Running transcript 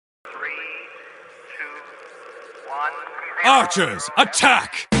Archers,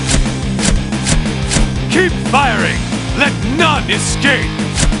 attack! Keep firing! Let none escape!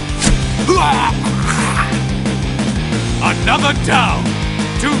 Another down!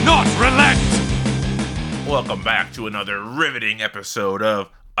 Do not relent! Welcome back to another riveting episode of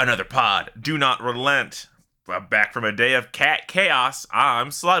Another Pod. Do not relent. Back from a day of cat chaos, I'm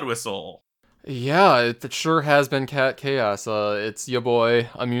Sludwhistle. Yeah, it sure has been cat chaos. It's your boy,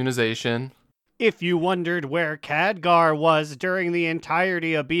 Immunization. If you wondered where Khadgar was during the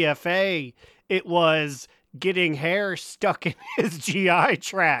entirety of BFA, it was getting hair stuck in his GI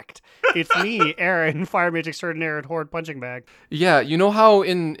tract. It's me, Aaron, Fire Mage Extraordinaire and Horde Punching Bag. Yeah, you know how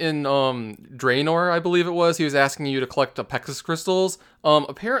in Draenor, I believe it was, he was asking you to collect Apexis crystals?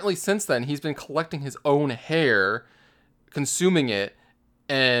 Apparently since then, he's been collecting his own hair, consuming it,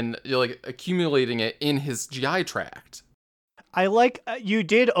 and accumulating it in his GI tract. I like, you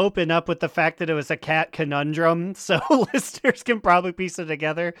did open up with the fact that it was a cat conundrum, so listeners can probably piece it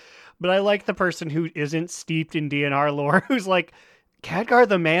together, but I like the person who isn't steeped in DNR lore, who's like, Khadgar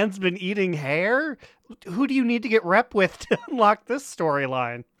the man's been eating hair? Who do you need to get rep with to unlock this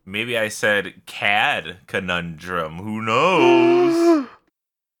storyline? Maybe I said Cad conundrum. Who knows?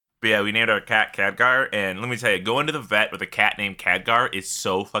 But yeah, we named our cat Khadgar, and let me tell you, going to the vet with a cat named Khadgar is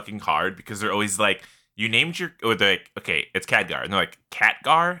so fucking hard because they're always like, you named your, or they're like, okay, it's Khadgar, and they're like,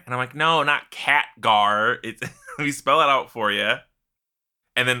 Catgar? And I'm like, no, not Catgar. It's, let me spell it out for you.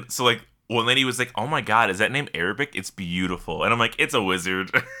 And then, so like, one lady was like, oh my god, is that name Arabic? It's beautiful. And I'm like, it's a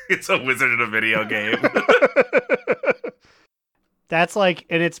wizard. It's a wizard in a video game. That's like,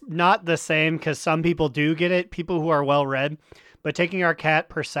 and it's not the same because some people do get it, people who are well read. But taking our cat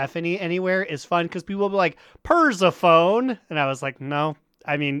Persephone anywhere is fun because people will be like, Persephone. And I was like, no,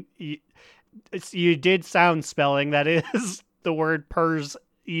 I mean, you did sound spelling. That is the word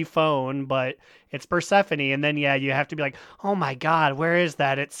phone, but it's Persephone. And then, yeah, you have to be like, oh my God, where is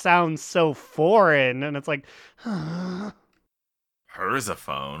that? It sounds so foreign. And it's like,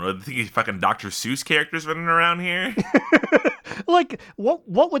 Persephone? What, think you fucking Dr. Seuss characters running around here? like,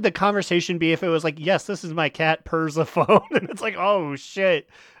 what would the conversation be if it was like, yes, this is my cat Persephone? And it's like, oh shit,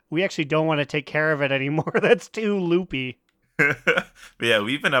 we actually don't want to take care of it anymore. That's too loopy. But yeah,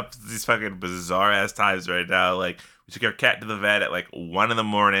 we've been up to these fucking bizarre ass times right now. Like, we took our cat to the vet at like 1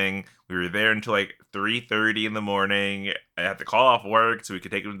 a.m. We were there until like 3:30 in the morning. I had to call off work so we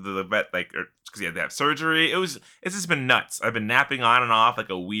could take him to the vet, like, because he had to have surgery. It's just been nuts. I've been napping on and off like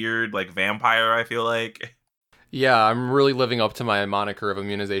a weird like vampire, I feel like. Yeah, I'm really living up to my moniker of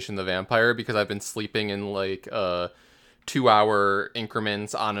Immunization the Vampire because I've been sleeping in like 2-hour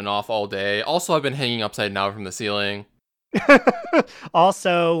increments on and off all day. Also, I've been hanging upside down from the ceiling.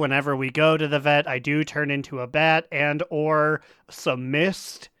 Also, whenever we go to the vet, I do turn into a bat and or some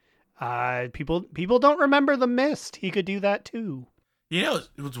mist. People don't remember the mist. He could do that too. You know,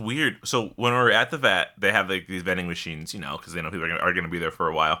 it was weird. So when we were at the vet, they have like these vending machines, you know, because they know people are going to be there for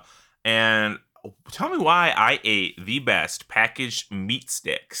a while. And tell me why I ate the best packaged meat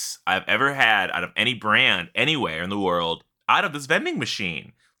sticks I've ever had out of any brand anywhere in the world out of this vending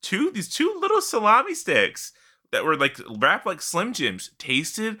machine. These two little salami sticks that were like wrapped like Slim Jims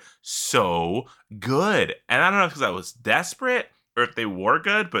tasted so good. And I don't know if because I was desperate or if they were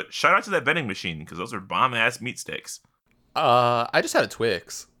good, but shout out to that vending machine because those are bomb ass meat sticks. I just had a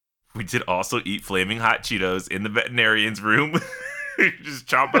Twix. We did also eat flaming hot Cheetos in the veterinarian's room. Just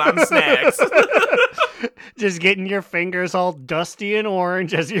chomping on snacks. Just getting your fingers all dusty and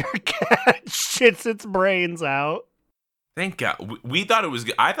orange as your cat shits its brains out. Thank God. We thought it was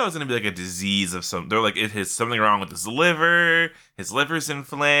good. I thought it was going to be like a disease of some. They're like, it has something wrong with his liver. His liver's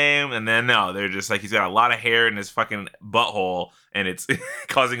inflamed. And then no, they're just like, he's got a lot of hair in his fucking butthole. And it's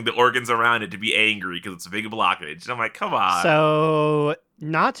causing the organs around it to be angry because it's a big blockage. And I'm like, come on. So,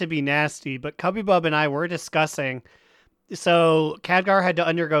 not to be nasty, but Cubby Bub and I were discussing. So, Khadgar had to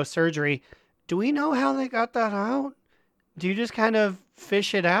undergo surgery. Do we know how they got that out? Do you just kind of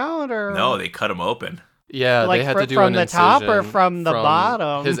fish it out? Or no, they cut him open. Yeah, like they had to do from an the top or incision from the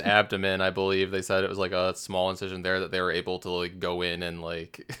bottom? His abdomen, I believe. They said it was like a small incision there that they were able to like go in and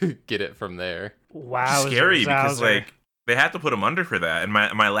like get it from there. Wow, scary because like they had to put him under for that. And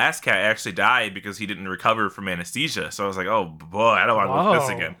my last cat actually died because he didn't recover from anesthesia. So I was like, oh boy, I don't want to live this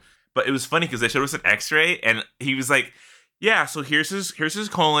again. But it was funny because they showed us an X-ray and he was like, yeah, so here's his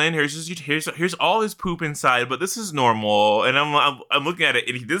colon, here's all his poop inside, but this is normal. And I'm looking at it,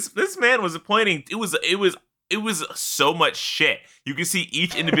 and this man was pointing. It was so much shit. You can see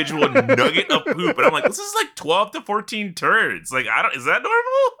each individual nugget of poop, and I'm like, this is like 12 to 14 turds. Like, is that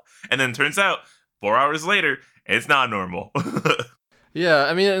normal? And then turns out 4 hours later, it's not normal. Yeah,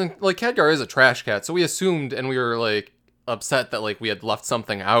 I mean, and, like, Khadgar is a trash cat, so we assumed, and we were, like, upset that, like, we had left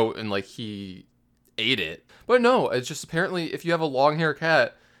something out and, like, he ate it. But no, it's just apparently if you have a long hair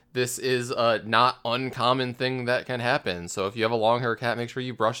cat, this is a not uncommon thing that can happen. So if you have a long hair cat, make sure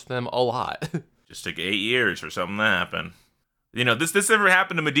you brush them a lot. Just took 8 years for something to happen. You know, this never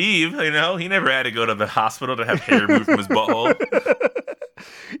happened to Medivh, you know? He never had to go to the hospital to have hair removed from his butthole.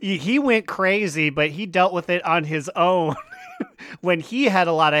 He went crazy, but he dealt with it on his own. When he had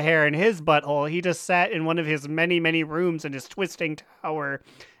a lot of hair in his butthole, he just sat in one of his many, many rooms in his twisting tower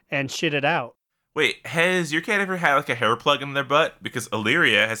and shit it out. Wait, has your cat ever had like a hair plug in their butt? Because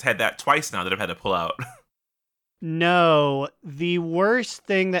Illyria has had that twice now that I've had to pull out. No, the worst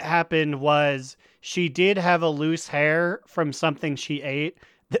thing that happened was she did have a loose hair from something she ate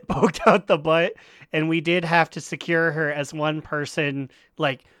that poked out the butt, and we did have to secure her as one person,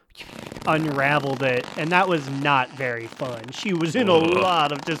 like, unraveled it, and that was not very fun. She was in a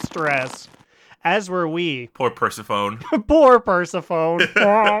lot of distress, as were we. Poor Persephone. Poor Persephone.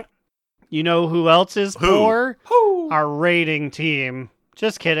 You know who else is Who? poor? Woo! Our raiding team.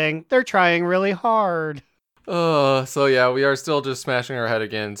 Just kidding. They're trying really hard. So yeah, we are still just smashing our head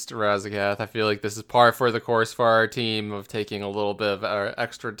against Razagath. I feel like this is par for the course for our team of taking a little bit of our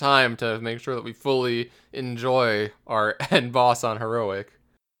extra time to make sure that we fully enjoy our end boss on Heroic.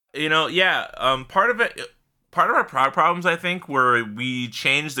 You know, yeah, part of our problems, I think, were we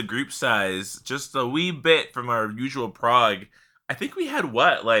changed the group size just a wee bit from our usual prog. I think we had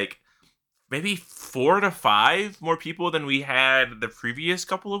maybe 4 to 5 more people than we had the previous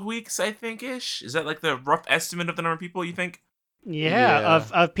couple of weeks, I think-ish. Is that like the rough estimate of the number of people you think? Yeah.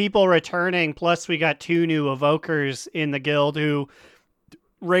 Of people returning, plus we got 2 new evokers in the guild who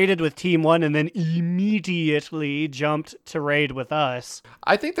raided with Team 1 and then immediately jumped to raid with us.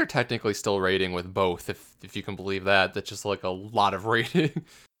 I think they're technically still raiding with both, if you can believe that. That's just like a lot of raiding.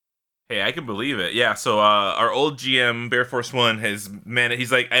 Hey, I can believe it. Yeah, so our old GM, Bear Force One, he's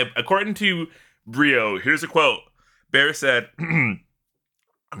like, according to Brio, here's a quote. Bear said, I'm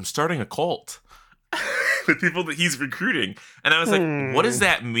starting a cult with people that he's recruiting. And I was like, what does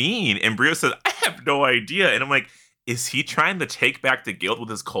that mean? And Brio said, I have no idea. And I'm like, is he trying to take back the guild with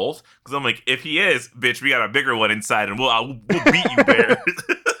his cult? Because I'm like, if he is, bitch, we got a bigger one inside and we'll beat you, Bear.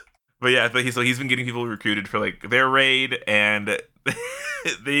 But yeah, he's been getting people recruited for like their raid, and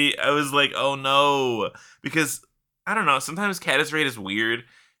I was like, oh no, because I don't know. Sometimes Caddis raid is weird.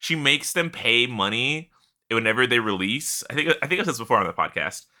 She makes them pay money whenever they release. I think I said this before on the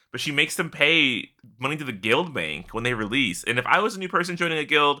podcast, but she makes them pay money to the guild bank when they release. And if I was a new person joining a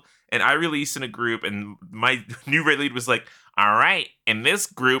guild and I released in a group, and my new raid lead was like, all right, in this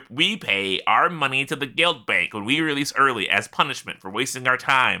group, we pay our money to the guild bank when we release early as punishment for wasting our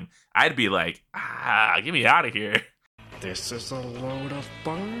time, I'd be like, get me out of here. This is a load of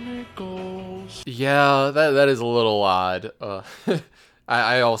barnacles. Yeah, that is a little odd.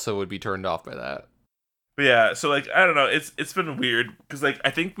 I also would be turned off by that. But yeah, so like, I don't know, it's been weird, because like, I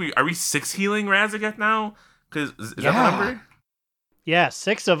think are we 6 healing Razagath now? Because is that the number? Yeah,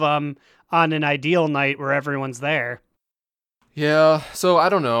 6 of them on an ideal night where everyone's there. Yeah, so I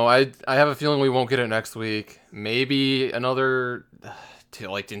don't know. I have a feeling we won't get it next week. Maybe another,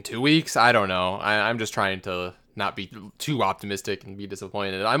 in 2 weeks? I don't know. I'm just trying to not be too optimistic and be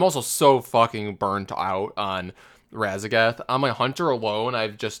disappointed. I'm also so fucking burnt out on Razagath. On my hunter alone,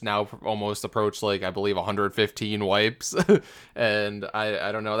 I've just now almost approached, I believe 115 wipes. And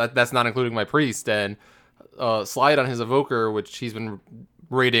I don't know. That's not including my priest. And Slide on his evoker, which he's been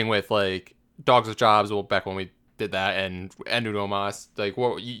raiding with, Dogs with Jobs, back when we did that, and Unomas,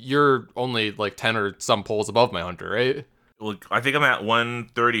 you're only 10 or some pulls above my hunter, right? Well, I think I'm at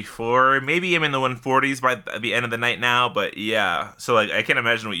 134. Maybe I'm in the 140s by the end of the night now, but yeah. So I can't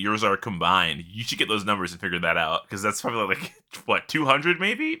imagine what yours are combined. You should get those numbers and figure that out, because that's probably 200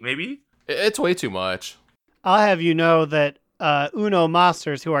 maybe? It's way too much. I'll have you know that Uno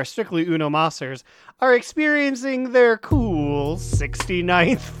Masters, who are strictly Uno Masters, are experiencing their cool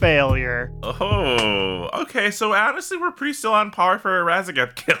 69th failure. Oh, okay. So honestly, we're pretty still on par for a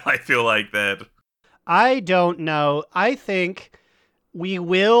Razagath kill, I feel like that. I don't know. I think we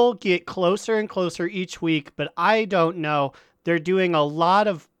will get closer and closer each week, but I don't know. They're doing a lot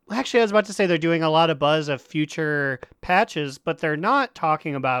of... Actually, I was about to say they're doing a lot of buzz of future patches, but they're not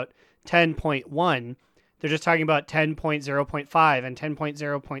talking about 10.1. They're just talking about 10.0.5 and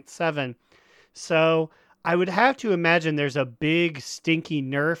 10.0.7. So I would have to imagine there's a big stinky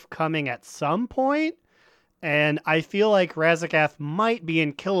nerf coming at some point, and I feel like Razagath might be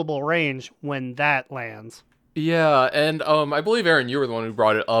in killable range when that lands. Yeah, and I believe Aaron, you were the one who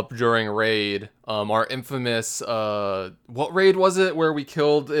brought it up during raid. Our infamous what raid was it where we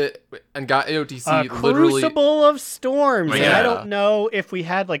killed it and got AOTC literally? Crucible of Storms. And I Yeah. don't know if we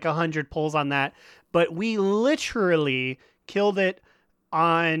had like 100 pulls on that, but we literally killed it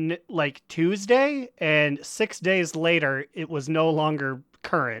on like Tuesday, and 6 days later, it was no longer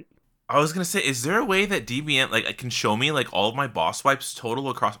current. I was gonna say, is there a way that DBM like can show me like all of my boss wipes total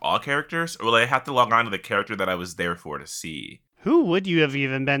across all characters, or will I have to log on to the character that I was there for to see? Who would you have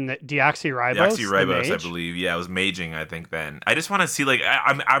even been? Deoxyribos? Deoxyribos, the I mage? believe. Yeah, I was maging. I think then. I just want to see like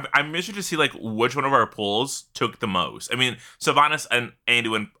I'm interested to see like which one of our pulls took the most. I mean, Sylvanas and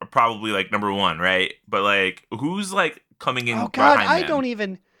Anduin are probably like number one, right? But like, who's like coming in? Oh god, behind I them? don't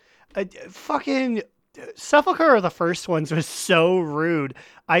even fucking Sepulchre of the first ones was so rude.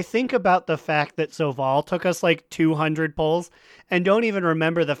 I think about the fact that Zoval took us like 200 pulls, and don't even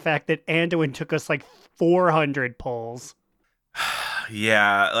remember the fact that Anduin took us like 400 pulls.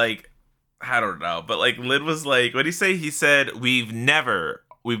 Yeah, like I don't know, but like Lid was like, what did he say? He said, we've never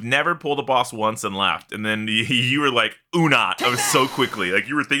pulled a boss once and left, and then you were like Unat. I was so quickly like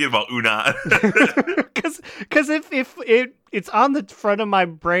you were thinking about Unat. Because if it's on the front of my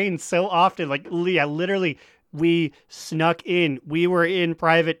brain so often, like yeah, literally. We snuck in. We were in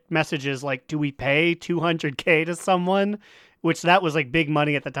private messages like, do we pay 200K to someone? Which that was like big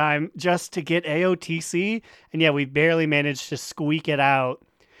money at the time just to get AOTC. And yeah, we barely managed to squeak it out.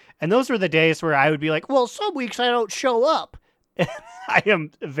 And those were the days where I would be like, well, some weeks I don't show up. I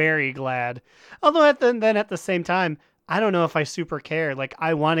am very glad. Although at the same time, I don't know if I super care. Like,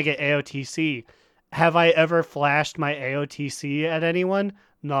 I want to get AOTC. Have I ever flashed my AOTC at anyone?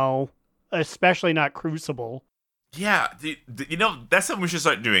 No. Especially not Crucible. Yeah, you know, that's something we should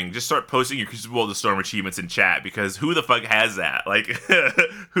start doing. Just start posting your Crucible of the Storm achievements in chat, because who the fuck has that? Like,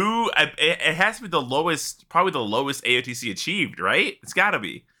 it has to be the lowest, probably the lowest AOTC achieved, right? It's gotta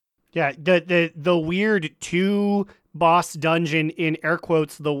be. Yeah, the weird 2 boss dungeon, in air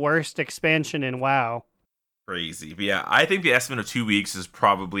quotes, the worst expansion in WoW. Crazy. But yeah, I think the estimate of 2 weeks is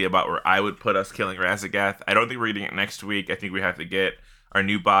probably about where I would put us killing Razagath. I don't think we're getting it next week. I think we have to get our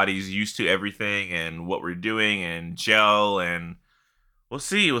new bodies used to everything and what we're doing and gel, and we'll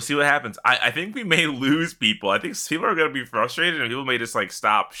see what happens. I think we may lose people. I think people are going to be frustrated, and people may just like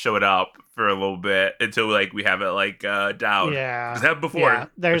stop showing up for a little bit until like we have it like down. Yeah. 'Cause that happened before. Yeah.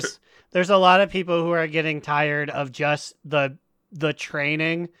 There's a lot of people who are getting tired of just the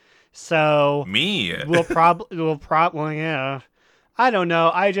training. So Me. we'll probably yeah. I don't know.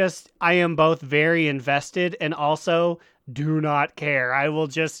 I am both very invested and also do not care. I will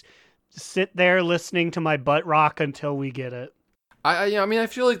just sit there listening to my butt rock until we get it. I mean, I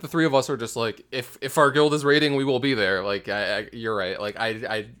feel like the three of us are just like, if our guild is raiding, we will be there. Like, you're right. Like,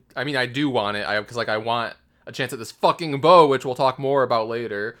 I mean, I do want it. Because like I want a chance at this fucking bow, which we'll talk more about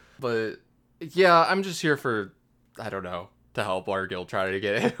later. But yeah, I'm just here for, I don't know, to help our guild try to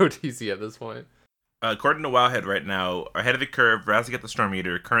get OTC at this point. According to Wowhead right now, ahead of the curve, Razagath the Storm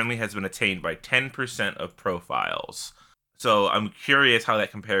Eater currently has been attained by 10% of profiles. So I'm curious how that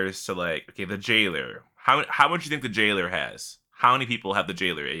compares to like, okay, the Jailer. How much do you think the Jailer has? How many people have the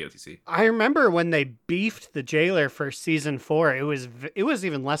Jailer AOTC? I remember when they beefed the Jailer for season 4, it was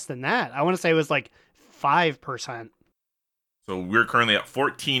even less than that. I want to say it was like 5%. So we're currently at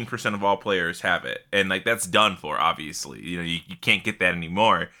 14% of all players have it. And like that's done for, obviously. You know, you can't get that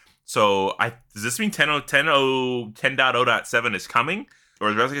anymore. So does this mean 10.0.7 is coming? Or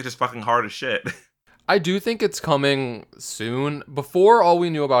is Razagath just fucking hard as shit? I do think it's coming soon. Before, all we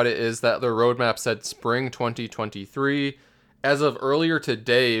knew about it is that their roadmap said spring 2023. As of earlier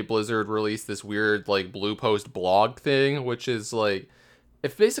today, Blizzard released this weird like Blue Post blog thing, which is like,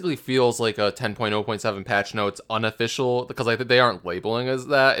 it basically feels like a 10.0.7 patch notes unofficial, because like they aren't labeling as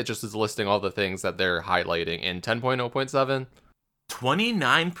that. It just is listing all the things that they're highlighting in 10.0.7.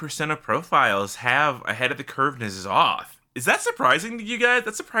 29% of profiles have ahead of the curve is off. Is that surprising to you guys?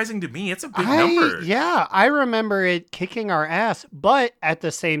 That's surprising to me. It's a big number. Yeah, I remember it kicking our ass, but at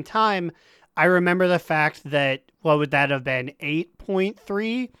the same time, I remember the fact that, what would that have been,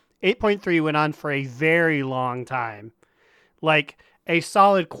 8.3? 8.3 went on for a very long time. Like, a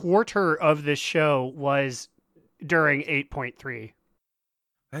solid quarter of the show was during 8.3.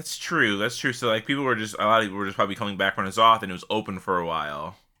 That's true. So like a lot of people were just probably coming back when it's off, and it was open for a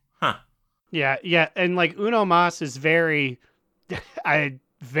while. Huh. Yeah, and like Uno Mas is very,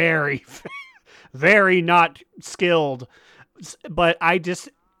 very, very not skilled. But I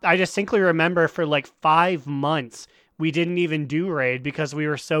distinctly remember for like 5 months we didn't even do raid because we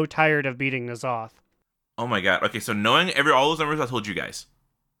were so tired of beating N'Zoth. Oh my god. Okay, so knowing all those numbers I told you guys,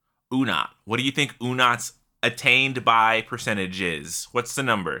 Unat. What do you think Unat's attained by percentages. What's the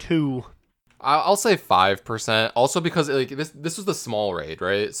number? 2. I'll say 5%. Also because like this was the small raid,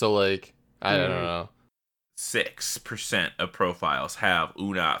 right? So like I don't know. 6% of profiles have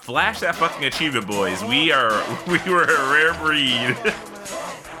Unat. Flash that fucking achievement, boys. We were a rare breed.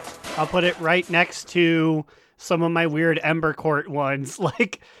 I'll put it right next to some of my weird Ember Court ones,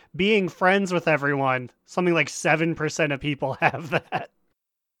 like being friends with everyone. Something like 7% of people have that.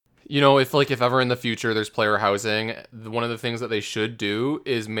 You know, if ever in the future there's player housing, one of the things that they should do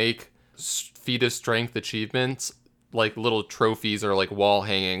is make feat of strength achievements like little trophies or like wall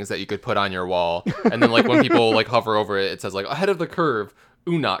hangings that you could put on your wall, and then like when people like hover over it, it says like ahead of the curve,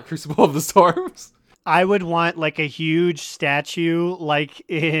 Unat, Crucible of the Storms. I would want like a huge statue like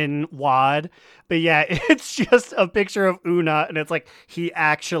in WoD, but yeah, it's just a picture of Unat, and it's like he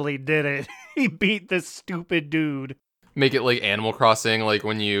actually did it. He beat this stupid dude. Make it like Animal Crossing, like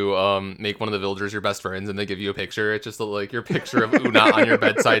when you make one of the villagers your best friends and they give you a picture. It's just like your picture of Unat on your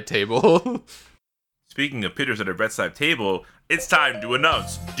bedside table. Speaking of pictures at our bedside table, it's time to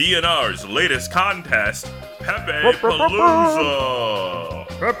announce DNR's latest contest, Pepe Palooza!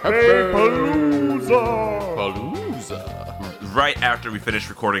 Palooza. Right after we finished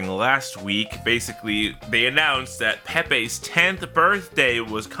recording last week, basically, they announced that Pepe's 10th birthday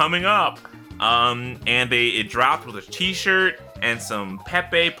was coming up. And it dropped with a t-shirt and some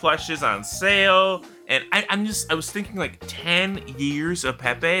Pepe plushes on sale. And I was thinking like 10 years of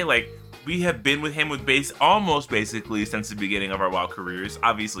Pepe, like, we have been with him with almost basically since the beginning of our WoW careers.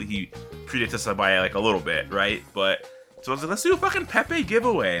 Obviously, he predates us by like a little bit, right? But so I was like, let's do a fucking Pepe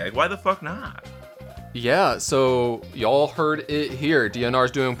giveaway. Like, why the fuck not? Yeah, so y'all heard it here. DNR's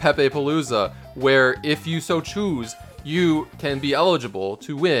doing Pepe Palooza, where if you so choose, you can be eligible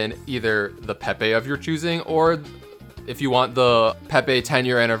to win either the Pepe of your choosing, or if you want the Pepe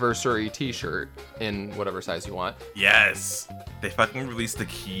 10-year anniversary t-shirt in whatever size you want. Yes. They fucking released the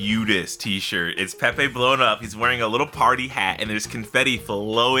cutest t-shirt. It's Pepe blown up. He's wearing a little party hat, and there's confetti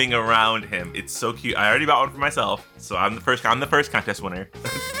flowing around him. It's so cute. I already bought one for myself, so I'm the first contest winner.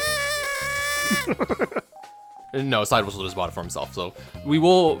 No, Sidewhistle just bought it for himself. So we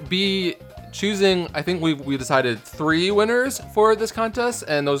will be choosing, I think we decided 3 winners for this contest,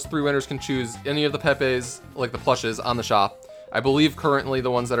 and those 3 winners can choose any of the Pepes, like the plushes on the shop. I believe currently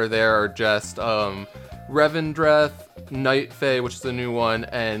the ones that are there are just Revendreth, Night Fae, which is the new one,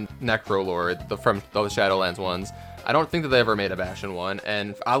 and Necrolord, from the Shadowlands ones. I don't think that they ever made a Bastion one,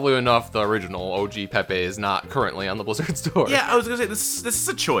 and oddly enough, the original OG Pepe is not currently on the Blizzard store. Yeah, I was gonna say, this is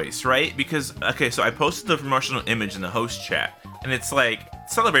a choice, right? Because, okay, so I posted the promotional image in the host chat, and it's like,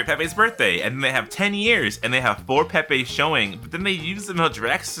 celebrate Pepe's birthday, and then they have 10 years, and they have 4 Pepe showing, but then they use the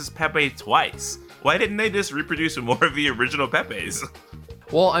Meldrax's Pepe twice. Why didn't they just reproduce more of the original Pepes?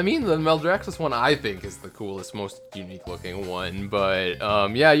 Well, I mean, the Meldraxus one I think is the coolest, most unique looking one, but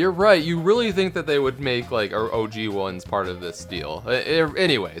yeah, you're right. You really think that they would make like our OG ones part of this deal.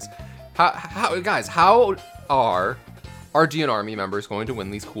 Anyways, guys, how are our DN Army members going to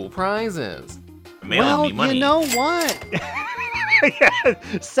win these cool prizes? Well, you know what? Yeah,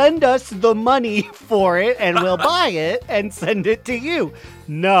 send us the money for it and we'll buy it and send it to you.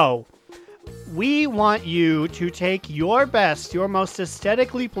 No. We want you to take your best, your most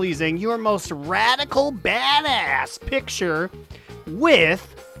aesthetically pleasing, your most radical badass picture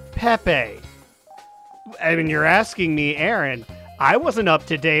with Pepe. I mean, you're asking me, Aaron. I wasn't up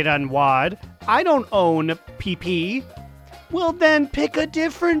to date on WoD. I don't own PP. Well, then pick a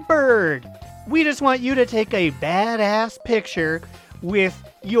different bird. We just want you to take a badass picture with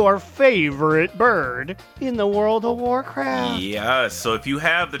your favorite bird in the World of Warcraft. Yeah, so if you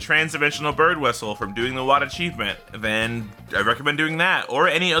have the transdimensional bird whistle from doing the WoD achievement, then I recommend doing that, or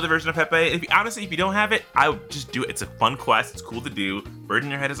any other version of Pepe. Honestly, if you don't have it, I would just do it. It's a fun quest, it's cool to do. Bird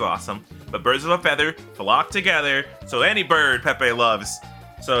in your head is awesome, but birds of a feather flock together, so any bird Pepe loves.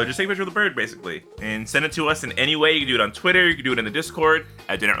 So just take a picture of the bird, basically, and send it to us in any way. You can do it on Twitter, you can do it in the Discord,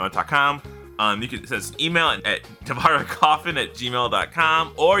 at dinner.com. You can send us an email at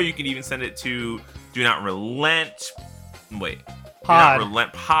tavaracoffin@gmail.com, or you can even send it to do not relent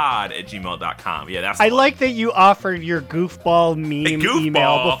pod@gmail.com. Yeah, that's. I like that you offered your goofball meme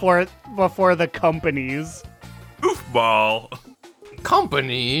email before the companies. Goofball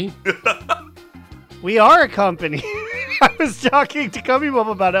Company. We are a company. I was talking to Cubby Bub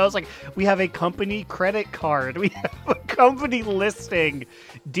about it. I was like, we have a company credit card. We have a company listing.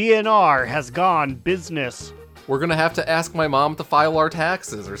 DNR has gone business. We're gonna have to ask my mom to file our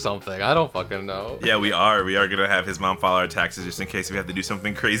taxes or something. I don't fucking know. Yeah, we are. We are gonna have his mom file our taxes just in case we have to do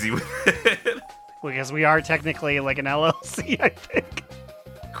something crazy with it. Because we are technically like an LLC, I think.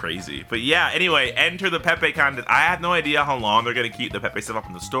 crazy. But yeah, anyway, enter the Pepe contest. I have no idea how long they're going to keep the Pepe stuff up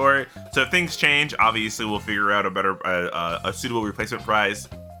in the store. So if things change, obviously we'll figure out a better, a suitable replacement prize.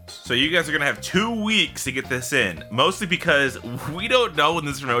 So you guys are going to have 2 weeks to get this in. Mostly because we don't know when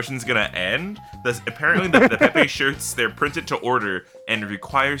this promotion is going to end. Apparently the Pepe shirts, they're printed to order and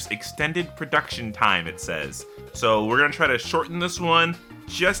requires extended production time, it says. So we're going to try to shorten this one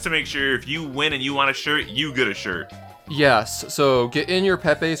just to make sure if you win and you want a shirt, you get a shirt. Yes, so get in your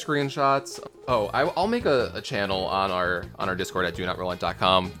Pepe screenshots. Oh, I'll make a channel on our Discord at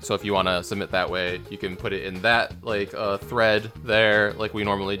donotRelent.com. So if you want to submit that way, you can put it in that thread there, like we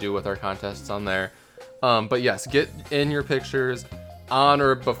normally do with our contests on there. But yes, get in your pictures on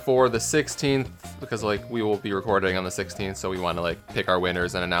or before the 16th, because we will be recording on the 16th, so we want to pick our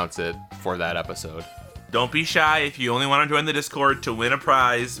winners and announce it for that episode. Don't be shy if you only want to join the Discord to win a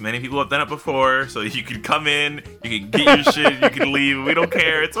prize. Many people have done it before, so you can come in, you can get your shit, you can leave. We don't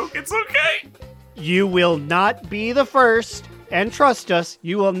care. It's okay. You will not be the first, and trust us,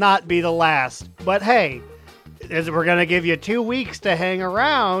 you will not be the last. But hey, as we're going to give you 2 weeks to hang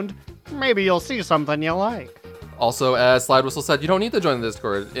around, maybe you'll see something you like. Also, as Slide Whistle said, you don't need to join the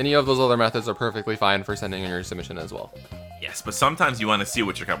Discord. Any of those other methods are perfectly fine for sending in your submission as well. Yes, but sometimes you want to see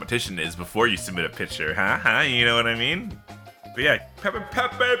what your competition is before you submit a picture, huh? You know what I mean? But yeah, Pepe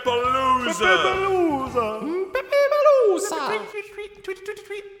Palooza! Pepe Palooza!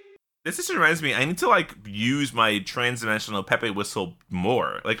 This just reminds me, I need to use my transdimensional Pepe whistle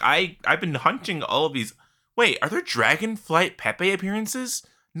more. I've been hunting all of these. Wait, are there Dragonflight Pepe appearances?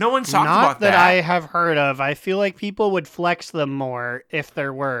 No one's talked about that. Not that I have heard of. I feel like people would flex them more if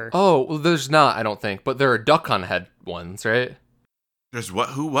there were. Oh, well, there's not, I don't think, but there are duck on head ones, right? There's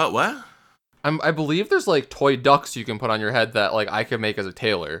what? Who? What? I believe there's toy ducks you can put on your head that I could make as a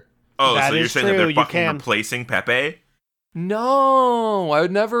tailor. Oh, that so you're is saying true, that they're you fucking can. replacing Pepe? No, I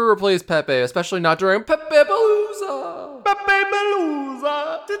would never replace Pepe, especially not during Pepe Palooza. Pepe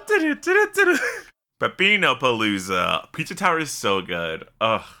Palooza! Pepino Palooza. Pizza Tower is so good.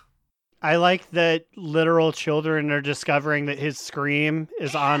 Ugh. I like that literal children are discovering that his scream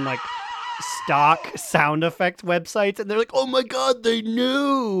is on stock sound effect websites, and they're like, "Oh my god, they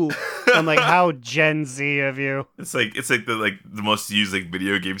knew!" I'm like, "How Gen Z of you!" It's like the most used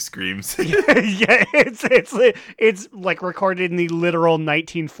video game screams. Yeah, it's recorded in the literal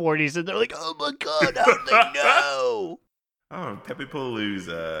 1940s, and they're like, "Oh my god, how'd they know?" Oh, Pepe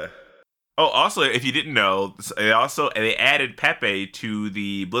Palooza. Oh, also, if you didn't know, they added Pepe to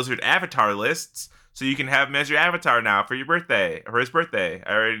the Blizzard avatar lists, so you can have him as your avatar now for his birthday.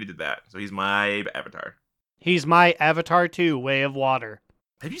 I already did that, so he's my avatar. He's my Avatar 2, Way of Water.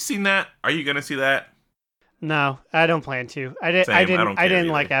 Have you seen that? Are you gonna see that? No, I don't plan to. I Same, I didn't don't care either.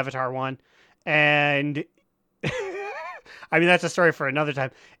 like Avatar 1, and I mean, that's a story for another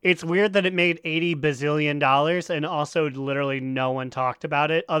time. It's weird that it made $80 bazillion and also literally no one talked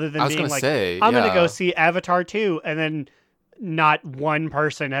about it other than being like, I'm going to go see Avatar 2. And then not one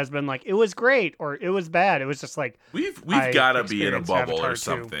person has been like, it was great or it was bad. It was just like, we've got to be in a experienced bubble Avatar or 2.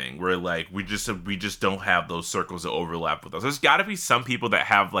 something where we just don't have those circles that overlap with us. There's got to be some people that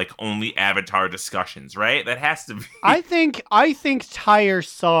have only Avatar discussions, right? That has to be. I think Tyre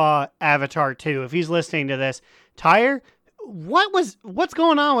saw Avatar 2. If he's listening to this, Tyre, what's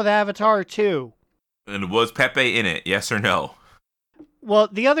going on with Avatar 2? And was Pepe in it? Yes or no? Well,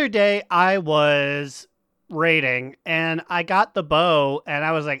 the other day I was raiding and I got the bow and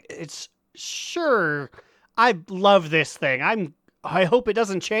I was like, it's sure, I love this thing. I hope it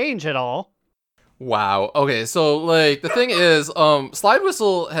doesn't change at all. Wow. Okay, so the thing is, Slide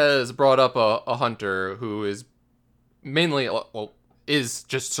Whistle has brought up a hunter who is mainly is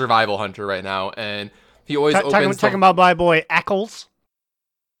just survival hunter right now, and he always opens talking about my boy Ackles.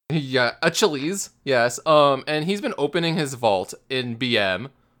 Yeah, Achilles, yes. And he's been opening his vault in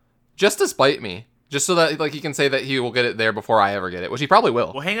BM just to spite me. Just so that he can say that he will get it there before I ever get it, which he probably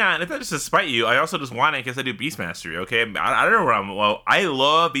will. Well, hang on. If that's just to spite you, I also just want it because I do Beast Mastery, okay? I don't know where I'm... Well, I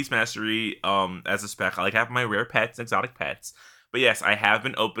love Beast Mastery as a spec. I like having my rare pets, exotic pets. But yes, I have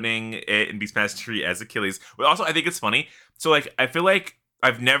been opening it in Beast Mastery as Achilles. But also, I think it's funny. So, I feel like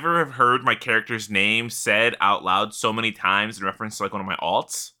I've never heard my character's name said out loud so many times in reference to, one of my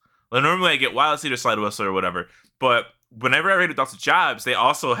alts. Normally I get Wild Seed or Slide Whistle or whatever. But whenever I raid Adults Jobs, they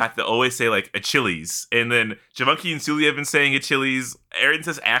also have to always say, Achilles. And then Javunky and Sully have been saying Achilles. Aaron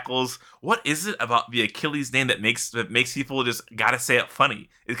says Ackles. What is it about the Achilles name that makes people just gotta say it funny?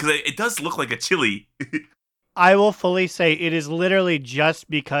 Because it does look like a chili. I will fully say it is literally just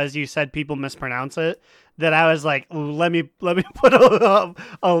because you said people mispronounce it that I was like, ooh, let me put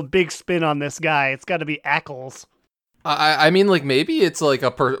a big spin on this guy. It's got to be Ackles. I mean, like, maybe it's like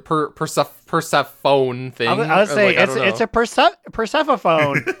a Persephone thing. I would say like, I it's don't know. it's a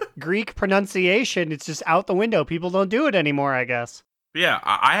Persephone. Greek pronunciation. It's just out the window. People don't do it anymore, I guess. Yeah,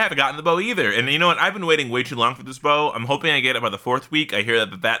 I haven't gotten the bow either. And you know what? I've been waiting way too long for this bow. I'm hoping I get it by the 4th week. I hear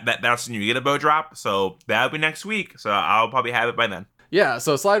that's when you get a bow drop. So that'll be next week. So I'll probably have it by then. Yeah,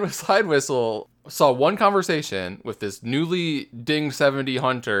 so Slide Whistle saw one conversation with this newly Ding 70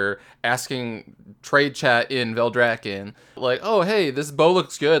 hunter asking trade chat in Veldraken, like, oh, hey, this bow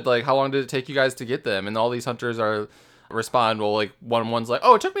looks good. Like, how long did it take you guys to get them? And all these hunters are respond, well, like, one's like,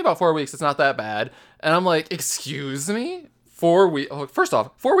 oh, it took me about 4 weeks. It's not that bad. And I'm like, excuse me? 4 weeks. First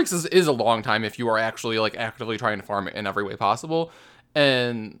off, 4 weeks is a long time if you are actually, like, actively trying to farm it in every way possible.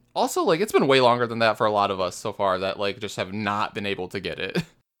 And also, like, it's been way longer than that for a lot of us so far that, like, just have not been able to get it.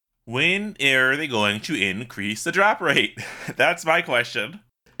 When are they going to increase the drop rate? That's my question.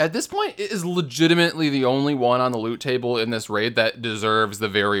 At this point, it is legitimately the only one on the loot table in this raid that deserves the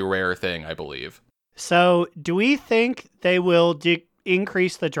very rare thing, I believe. So, do we think they will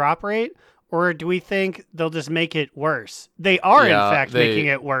increase the drop rate, or do we think they'll just make it worse? They are, in fact, making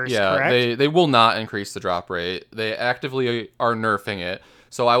it worse, correct? They will not increase the drop rate. They actively are nerfing it.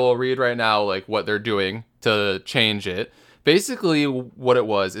 So I will read right now, like, what they're doing to change it. Basically, what it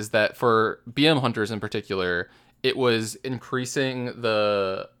was is that for BM hunters in particular, it was increasing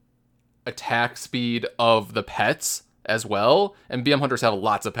the attack speed of the pets as well. And BM hunters have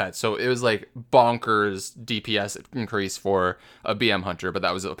lots of pets, so it was like bonkers DPS increase for a BM hunter, but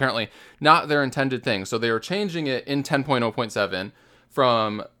that was apparently not their intended thing. So they were changing it in 10.0.7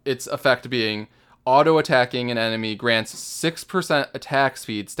 from its effect being auto attacking an enemy grants 6% attack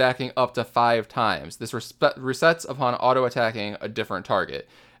speed, stacking up to 5 times. This resets upon auto attacking a different target.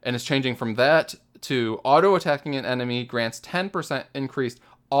 And it's changing from that to auto attacking an enemy grants 10% increased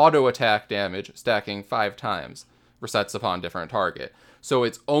auto attack damage, stacking 5 times. Resets upon different target. So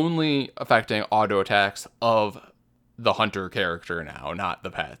it's only affecting auto attacks of the hunter character now, not the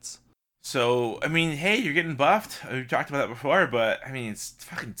pets. So, I mean, hey, you're getting buffed. We talked about that before, but I mean, it's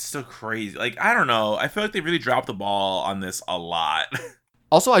fucking still crazy. Like, I don't know. I feel like they really dropped the ball on this a lot.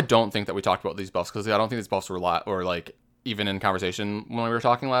 Also, I don't think that we talked about these buffs because I don't think these buffs were like even in conversation when we were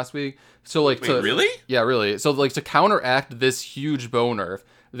talking last week. So like, Wait, really? Yeah, really. So like to counteract this huge bow nerf,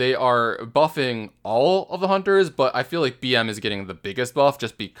 they are buffing all of the hunters, but I feel like BM is getting the biggest buff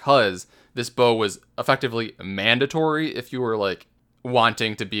just because this bow was effectively mandatory if you were like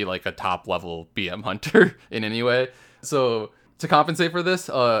wanting to be like a top level BM hunter in any way. So to compensate for this,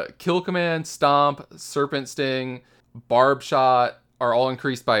 Kill Command, Stomp, Serpent Sting, Barb Shot are all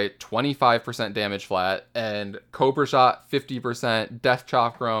increased by 25% damage flat, and Cobra Shot 50%, Death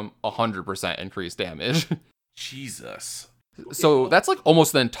Chakram 100% increased damage. Jesus. So that's like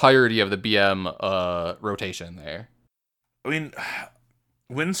almost the entirety of the BM rotation there. I mean,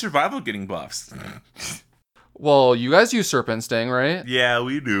 when's Survival getting buffs? Well, you guys use Serpent Sting, right? Yeah,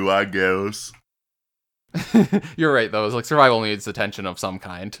 we do, I guess. You're right, though. It's like Survival needs attention of some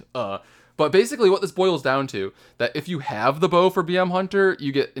kind. But basically what this boils down to, that if you have the bow for BM Hunter,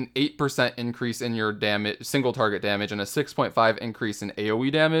 you get an 8% increase in your damage, single target damage, and a 6.5 increase in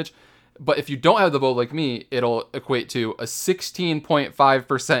AoE damage. But if you don't have the bow like me, it'll equate to a 16.5%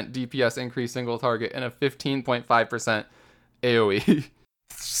 DPS increase single target and a 15.5% AoE.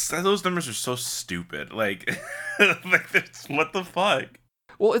 Those numbers are so stupid. Like, what the fuck?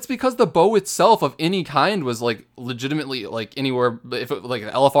 Well, it's because the bow itself of any kind was like legitimately like anywhere, if it, like an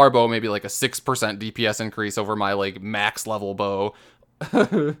LFR bow, maybe like a 6% DPS increase over my like max level bow.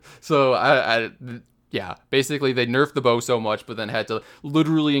 So yeah, basically they nerfed the bow so much, but then had to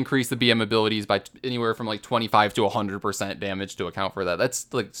literally increase the BM abilities by anywhere from like 25 to 100% damage to account for that.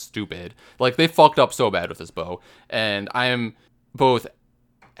 That's like stupid. Like they fucked up so bad with this bow, and I am both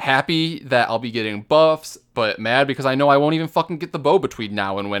happy that I'll be getting buffs, but mad because I know I won't even fucking get the bow between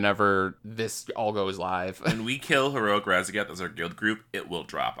now and whenever this all goes live. When we kill Heroic Razagat as our guild group, it will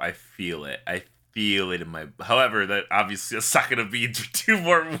drop. I feel it. I feel it in my... However, that obviously is not going to be 2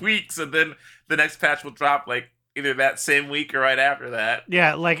 more weeks, and then the next patch will drop like either that same week or right after that.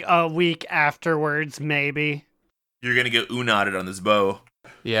 Yeah, like a week afterwards, maybe. You're going to get unotted on this bow.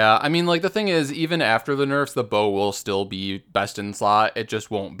 Yeah, I mean, like, the thing is, even after the nerfs, the bow will still be best in slot. It just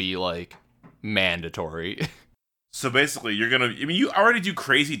won't be, like, mandatory. So basically, you're gonna... I mean, you already do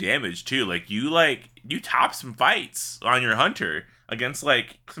crazy damage, too. You top some fights on your hunter against,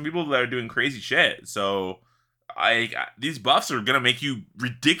 like, some people that are doing crazy shit. So, these buffs are gonna make you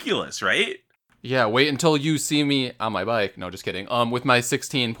ridiculous, right? Yeah, wait until you see me on my bike. No, just kidding. With my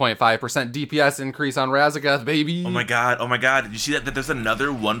 16.5% DPS increase on Razageth, baby. Oh my god! Did you see that there's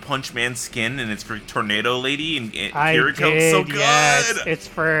another One Punch Man skin, and it's for Tornado Lady and I Kiriko's did, so good. yes.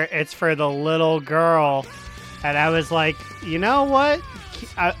 It's for the little girl, and I was like, you know what?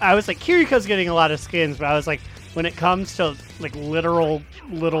 I was like, Kiriko's getting a lot of skins, but I was like, when it comes to like literal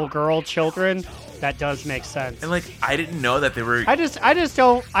little girl children, that does make sense. And like, I didn't know that they were. I just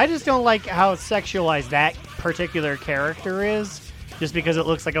don't like how sexualized that particular character is, just because it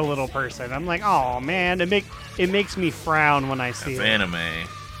looks like a little person. I'm like, oh man, it makes me frown when I see It's it. anime.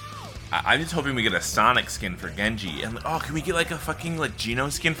 I'm just hoping we get a Sonic skin for Genji. And oh, can we get like a fucking like Geno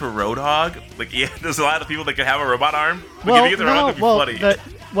skin for Roadhog? Like, yeah, there's a lot of people that could have a robot arm. But if you get the Roadhog, it'd be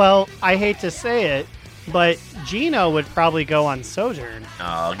funny. Well, I hate to say it, but Geno would probably go on Sojourn.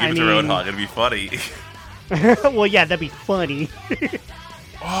 Oh, give it to Roadhog. It'd be funny. Well, yeah, that'd be funny.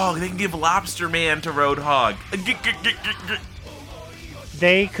 Oh, they can give Lobster Man to Roadhog.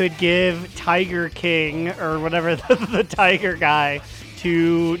 They could give Tiger King or whatever the tiger guy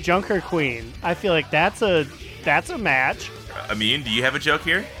to Junker Queen. I feel like that's a match. Amin, do you have a joke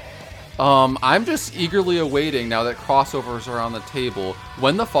here? I'm just eagerly awaiting, now that crossovers are on the table,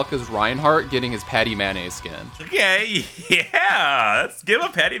 when the fuck is Reinhardt getting his Patty Mayonnaise skin? Okay, yeah. Let's give him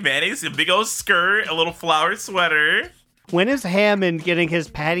a Patty Mayonnaise, a big old skirt, a little flower sweater. When is Hammond getting his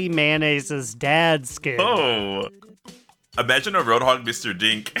Patty Mayonnaise's dad skin? Oh. Imagine a Roadhog Mr.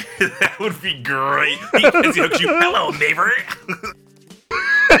 Dink. That would be great. He hugs you. Hello, neighbor.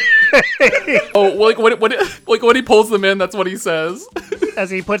 Oh, like when he pulls them in, that's what he says. As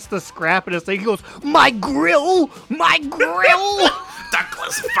he puts the scrap in his thing, he goes, "My grill! My grill!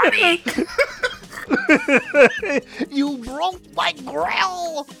 Douglas funny. You broke my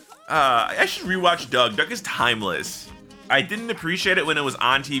grill!" I should rewatch Doug. Doug is timeless. I didn't appreciate it when it was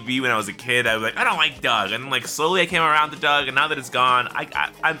on TV when I was a kid. I was like, I don't like Doug. And then, like, slowly I came around to Doug, and now that it's gone,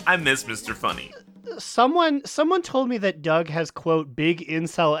 I miss Mr. Funny. Someone told me that Doug has, quote, big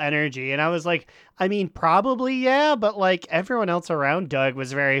incel energy, and I was like, I mean, probably, yeah, but, like, everyone else around Doug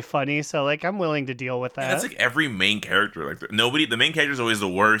was very funny, so, like, I'm willing to deal with that. And that's, like, every main character. Like, the main character is always the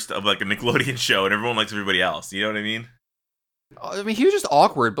worst of, like, a Nickelodeon show, and everyone likes everybody else. You know what I mean? I mean, he was just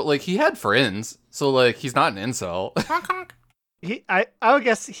awkward, but, like, he had friends, so, like, he's not an incel. I would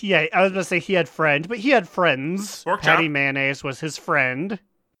guess, yeah, I was going to say he had friends, but he had friends. Pork Patty chop. Mayonnaise was his friend.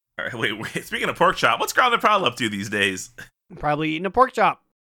 All right, wait. Speaking of pork chop, what's Ground the Prowl up to these days? Probably eating a pork chop.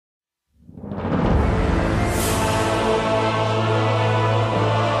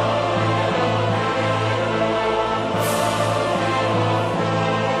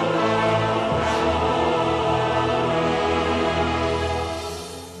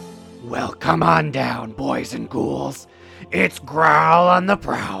 Well, come on down, boys and ghouls. It's Growl on the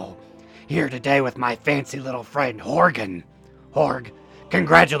Prowl. Here today with my fancy little friend, Horgan. Horg,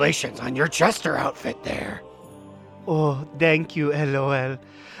 congratulations on your Chester outfit there. Oh, thank you, LOL.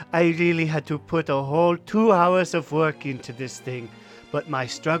 I really had to put a whole 2 hours of work into this thing, but my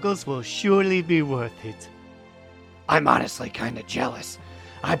struggles will surely be worth it. I'm honestly kinda jealous.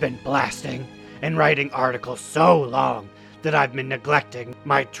 I've been blasting and writing articles so long that I've been neglecting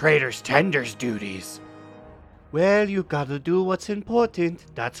my Trader's Tenders duties. Well, you gotta do what's important,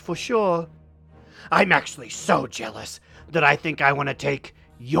 that's for sure. I'm actually so jealous that I think I want to take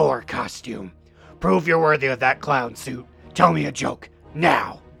your costume. Prove you're worthy of that clown suit. Tell me a joke,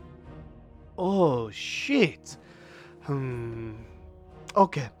 now. Oh, shit.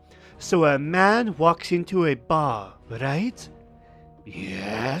 Okay, so a man walks into a bar, right?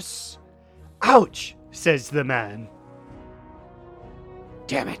 Yes. Ouch, says the man.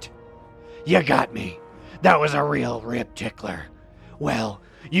 Damn it. You got me. That was a real rib tickler. Well,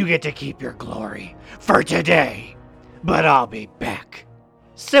 you get to keep your glory for today. But I'll be back.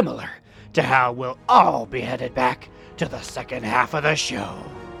 Similar to how we'll all be headed back to the second half of the show.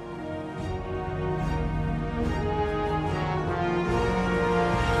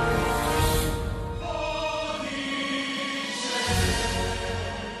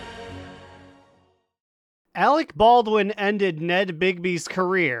 Alec Baldwin ended Ned Bigby's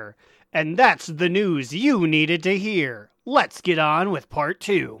career, and that's the news you needed to hear. Let's get on with part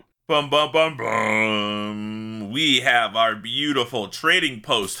 2. Bum, bum, bum, bum. We have our beautiful Trading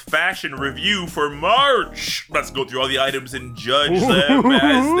Post fashion review for March. Let's go through all the items and judge them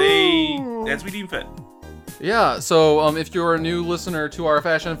as we deem fit. Yeah, so if you're a new listener to our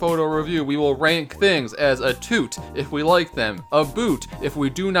fashion photo review, we will rank things as a toot if we like them, a boot if we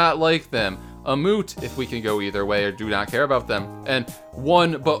do not like them, a moot if we can go either way or do not care about them, and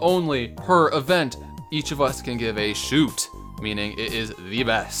one but only per event, each of us can give a shoot. meaning it is the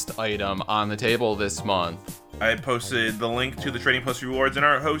best item on the table this month. I posted the link to the Trading Post rewards in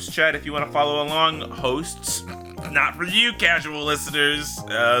our host chat if you want to follow along. Hosts, not for you casual listeners.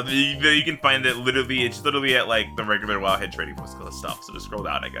 You can find it it's literally at like the regular Wildhead Trading Post stuff. So just scroll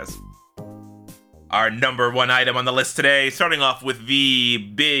down, I guess. Our number one item on the list today, starting off with the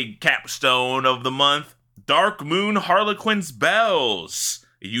big capstone of the month, Dark Moon Harlequin's Bells,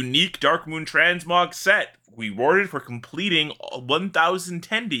 a unique Dark Moon transmog set rewarded for completing 1,000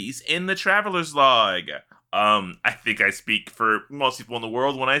 tendies in the Traveler's Log. I think I speak for most people in the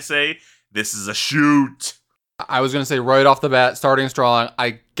world when I say this is a shoot. I was going to say right off the bat, starting strong,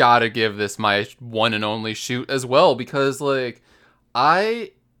 I gotta give this my one and only shoot as well, because like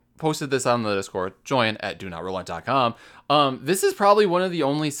I posted this on the Discord, join at donotRelent.com. This is probably one of the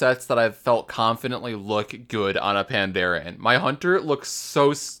only sets that I've felt confidently look good on a Pandaren. My Hunter looks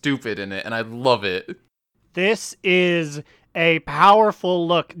so stupid in it, and I love it. This is a powerful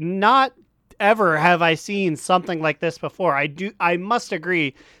look. Not ever have I seen something like this before. I must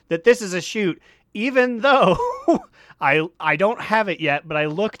agree that this is a shoot, even though I don't have it yet, but I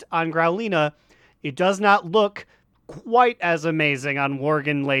looked on Growlina. It does not look quite as amazing on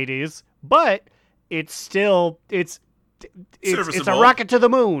Worgen ladies, but it's still it's a rocket to the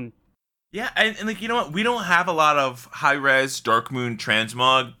moon. Yeah, and like, you know what? We don't have a lot of high-res Dark Moon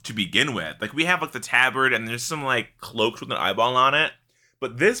transmog to begin with. Like, we have like the tabard, and there's some like cloaks with an eyeball on it.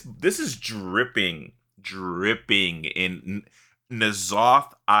 But this is dripping in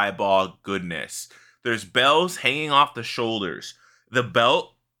N'Zoth eyeball goodness. There's bells hanging off the shoulders. The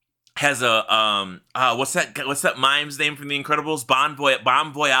belt has a what's that mime's name from The Incredibles? Bon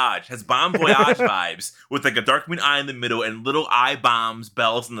Voyage. Has Bon Voyage vibes with like a Dark Moon eye in the middle and little eye bombs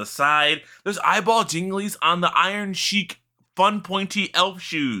bells on the side. There's eyeball jinglies on the Iron Chic fun pointy elf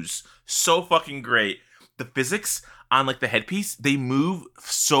shoes. So fucking great. The physics on like the headpiece, they move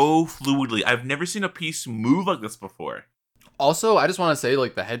so fluidly. I've never seen a piece move like this before. Also, I just want to say,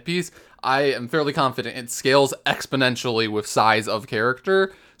 like, the headpiece, I am fairly confident it scales exponentially with size of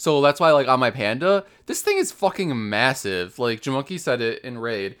character. So that's why, like, on my Panda, this thing is fucking massive. Like, Jamonkey said it in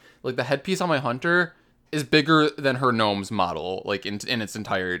Raid. Like, the headpiece on my Hunter is bigger than her Gnome's model, like, in its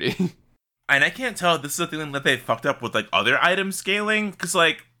entirety. And I can't tell if this is a thing that they fucked up with, like, other item scaling. Because,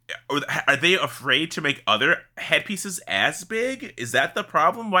 like, are they afraid to make other headpieces as big? Is that the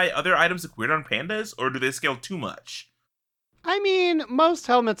problem? Why other items look weird on Pandas? Or do they scale too much? I mean, most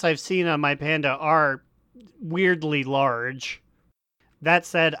helmets I've seen on my Panda are weirdly large. That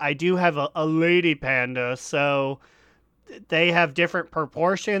said, I do have a lady Panda, so they have different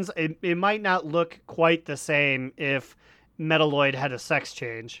proportions. It might not look quite the same if Metalloid had a sex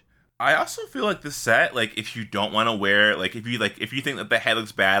change. I also feel like this set, like, if you don't want to wear, like, if you think that the head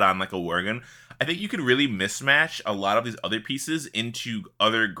looks bad on, like, a Worgen, I think you could really mismatch a lot of these other pieces into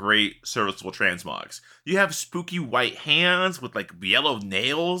other great serviceable transmogs. You have spooky white hands with, like, yellow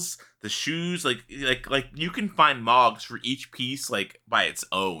nails, the shoes, like you can find mogs for each piece, like, by its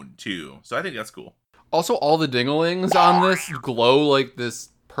own, too. So I think that's cool. Also, all the dinglings on this glow like this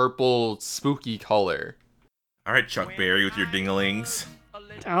purple spooky color. All right, Chuck Berry with your dinglings.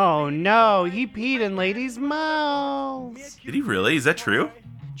 Oh no, he peed in ladies' mouths. Did he really? Is that true?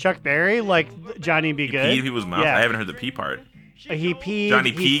 Chuck Berry, like Johnny B. Good. He peed in people's mouths? Yeah. I haven't heard the pee part. He peed,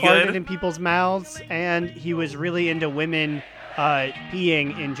 Johnny he P. farted Good? in people's mouths, and he was really into women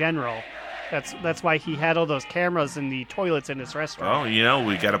peeing in general. That's why he had all those cameras in the toilets in his restaurant. Oh, you know,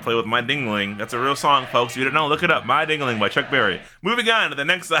 we gotta play with My Dingling. That's a real song, folks. If you don't know, look it up. My Dingling by Chuck Berry. Moving on to the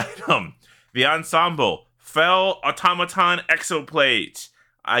next item. The Ensemble Fell Automaton Exoplate.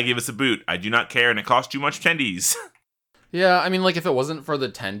 I give us a boot. I do not care, and it costs too much tendies. Yeah, I mean, like, if it wasn't for the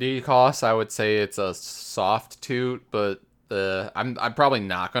tendy costs, I would say it's a soft toot, but I'm probably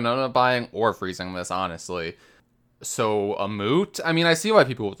not going to end up buying or freezing this, honestly. So, a moot? I mean, I see why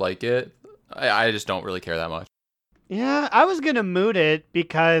people would like it. I just don't really care that much. Yeah, I was going to moot it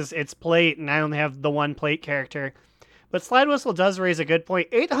because it's plate, and I only have the one plate character. But Slide Whistle does raise a good point.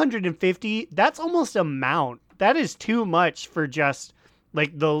 850, that's almost a mount. That is too much for just,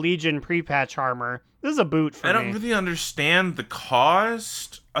 like, the Legion pre-patch armor. This is a boot for me. I don't really understand the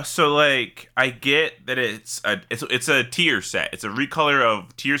cost. So, like, I get that it's a tier set. It's a recolor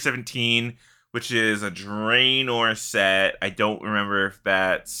of tier 17, which is a Draenor set. I don't remember if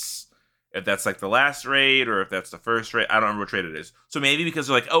that's like the last raid or if that's the first raid. I don't remember which raid it is. So maybe because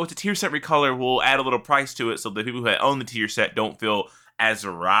they're like, oh, it's a tier set recolor, we'll add a little price to it so the people who own the tier set don't feel as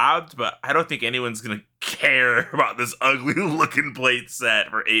robbed. But I don't think anyone's gonna care about this ugly looking plate set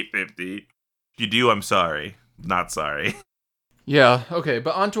for $850. If you do, I'm sorry. Not sorry. Yeah, okay,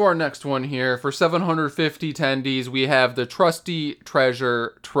 but on to our next one here. For 750 tendies, we have the Trusty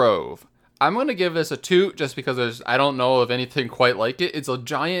Treasure Trove. I'm going to give this a toot just because I don't know of anything quite like it. It's a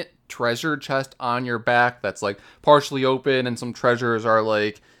giant treasure chest on your back that's like partially open and some treasures are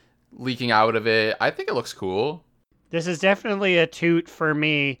like leaking out of it. I think it looks cool. This is definitely a toot for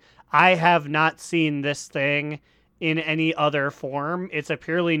me. I have not seen this thing in any other form. It's a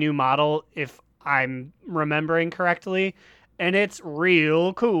purely new model, if I'm remembering correctly, and it's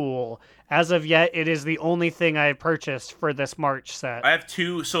real cool. As of yet, it is the only thing I've purchased for this March set. I have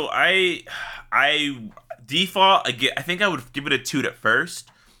two. So I default. I think I would give it a toot at first,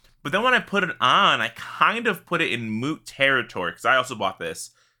 but then when I put it on, I kind of put it in moot territory because I also bought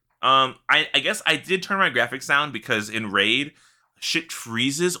this. I guess I did turn my graphics down because in Raid, shit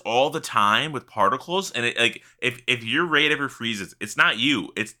freezes all the time with particles, and it like if your Raid ever freezes, it's not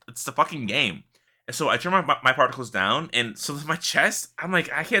you, it's the fucking game. And so I turned my particles down, and so my chest, I'm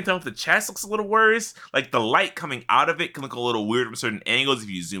like, I can't tell if the chest looks a little worse. Like the light coming out of it can look a little weird from certain angles if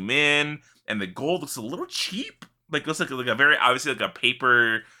you zoom in, and the gold looks a little cheap. Like looks like a very obviously like a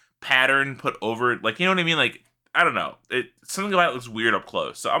paper pattern put over it. Like, you know what I mean? Like, I don't know. Something about it looks weird up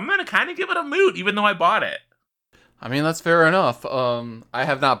close. So I'm gonna kind of give it a moot, even though I bought it. I mean, that's fair enough. I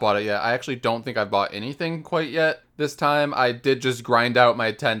have not bought it yet. I actually don't think I've bought anything quite yet this time. I did just grind out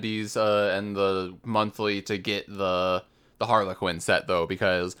my attendees and the monthly to get the Harlequin set, though,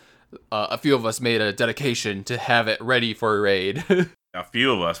 because a few of us made a dedication to have it ready for a raid. A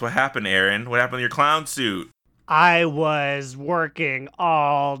few of us. What happened, Aaron? What happened to your clown suit? I was working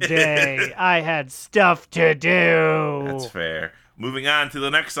all day. I had stuff to do. That's fair. Moving on to the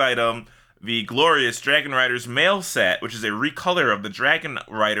next item. The glorious Dragon Riders Mail set, which is a recolor of the Dragon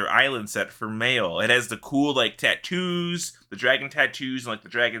Rider Island set for Mail. It has the cool, like, tattoos, the dragon tattoos, and, like, the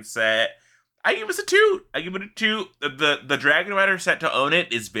dragon set. I give it a 2. I give it a 2. The Dragon Rider set to own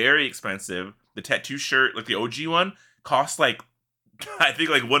it is very expensive. The tattoo shirt, like the OG one, costs, like, I think,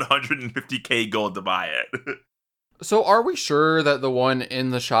 like, 150k gold to buy it. So are we sure that the one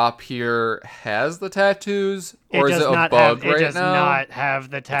in the shop here has the tattoos? Or is it a bug right now? It does not have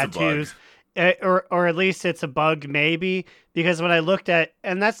the tattoos. Or at least it's a bug, maybe. Because when I looked at...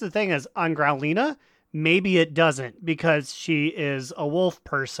 And that's the thing is, on Growlina, maybe it doesn't. Because she is a wolf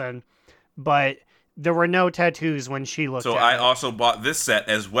person. But there were no tattoos when she looked at it. So I also bought this set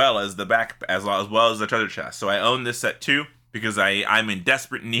as well as the back... as well as the treasure chest. So I own this set too. Because I'm in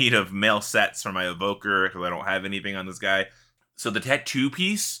desperate need of male sets for my Evoker, because I don't have anything on this guy. So the tattoo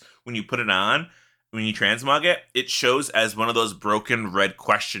piece, when you put it on, when you transmog it, it shows as one of those broken red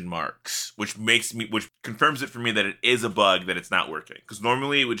question marks, which confirms it for me that it is a bug, that it's not working. Because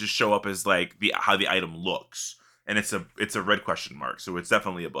normally it would just show up as like how the item looks, and it's a red question mark, so it's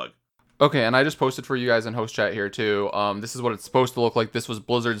definitely a bug. Okay, and I just posted for you guys in host chat here too. This is what it's supposed to look like. This was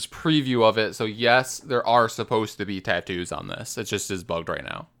Blizzard's preview of it. So yes, there are supposed to be tattoos on this. It just is bugged right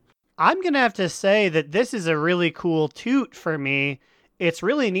now. I'm going to have to say that this is a really cool toot for me. It's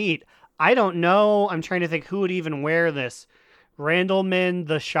really neat. I don't know. I'm trying to think who would even wear this. Randleman,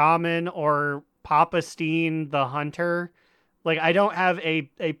 the shaman, or Papa Steen, the hunter. Like, I don't have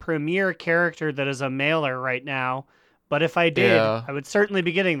a premier character that is a mailer right now. But if I did, I would certainly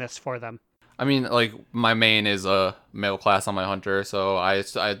be getting this for them. I mean, like, my main is a male class on my hunter, so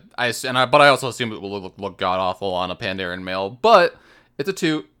but I also assume it will look god awful on a Pandaren male. But it's a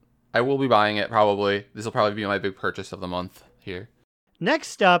toot. I will be buying it probably. This will probably be my big purchase of the month here.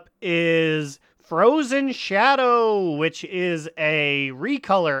 Next up is Frozen Shadow, which is a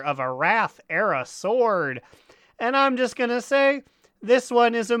recolor of a Wrath era sword. And I'm just gonna say, this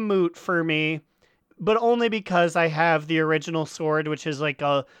one is a moot for me. But only because I have the original sword, which is like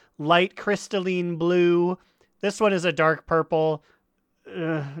a light crystalline blue. This one is a dark purple.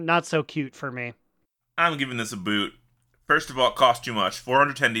 Not so cute for me. I'm giving this a boot. First of all, it costs too much.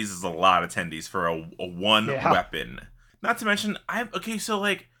 400 tendies is a lot of tendies for a one weapon. Not to mention, I think I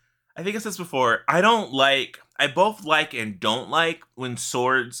said this before, I both like and don't like when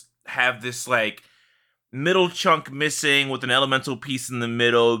swords have this, like, middle chunk missing with an elemental piece in the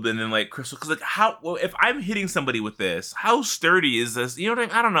middle, and then like crystal. Because if I'm hitting somebody with this, how sturdy is this? You know what I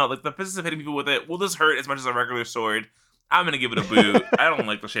mean? I don't know. Like the physics of hitting people with it, will this hurt as much as a regular sword? I'm gonna give it a boot. I don't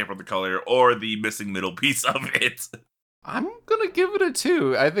like the shape or the color or the missing middle piece of it. I'm gonna give it a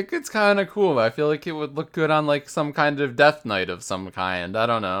 2. I think it's kind of cool. I feel like it would look good on like some kind of death knight of some kind. I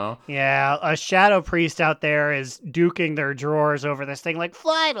don't know. Yeah, a shadow priest out there is duking their drawers over this thing like,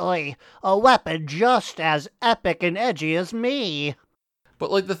 finally, a weapon just as epic and edgy as me. But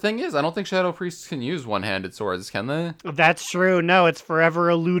like the thing is, I don't think shadow priests can use one-handed swords, can they? That's true. No, it's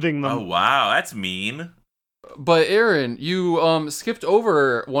forever eluding them. Oh wow, that's mean. But Aaron, you skipped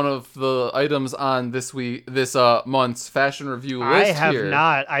over one of the items on this month's fashion review list. I have here.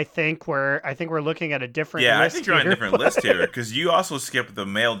 not. I think we're looking at a different list. I think you're on a here. different list here because you also skipped the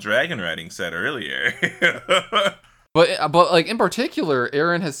male dragon riding set earlier. But like in particular,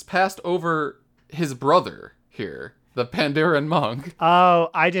 Aaron has passed over his brother here, the Pandaren monk. Oh,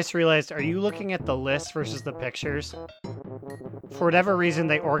 I just realized. Are you looking at the list versus the pictures? For whatever reason,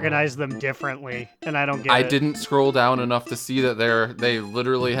 they organize them differently, and I don't get it. I didn't scroll down enough to see that they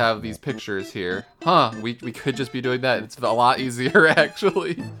literally have these pictures here. Huh? We could just be doing that. It's a lot easier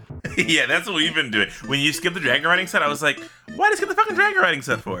actually. Yeah, that's what we've been doing. When you skip the dragon riding set, I was like, why did I skip the fucking dragon riding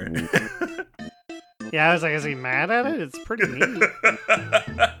set for? Yeah, I was like, is he mad at it? It's pretty neat.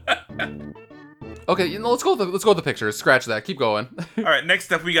 Okay, let's go with the pictures. Scratch that. Keep going. All right,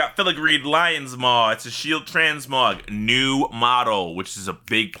 next up we got Filigreed Lion's Maw. It's a shield transmog, new model, which is a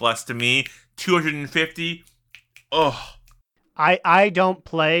big plus to me. 250. Oh. I don't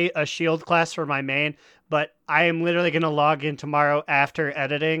play a shield class for my main, but I am literally going to log in tomorrow after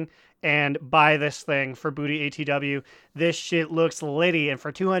editing and buy this thing for Booty ATW. This shit looks litty, and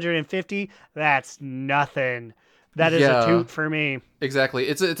for 250, that's nothing. That is a toot for me. Exactly.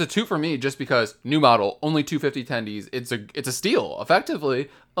 It's a toot for me just because new model, only 250 tendies. It's a steal, effectively.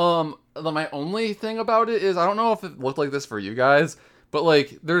 My only thing about it is I don't know if it looked like this for you guys, but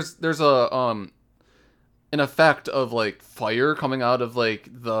like there's a an effect of like fire coming out of like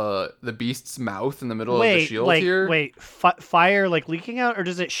the beast's mouth in the middle of the shield here. Fire like leaking out, or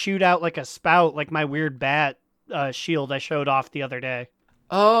does it shoot out like a spout like my weird bat shield I showed off the other day?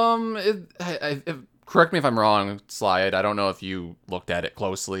 Correct me if I'm wrong, Slide. I don't know if you looked at it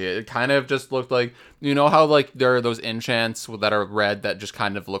closely. It kind of just looked like, you know how like there are those enchants that are red that just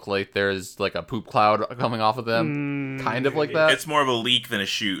kind of look like there's like a poop cloud coming off of them? Kind of like that? It's more of a leak than a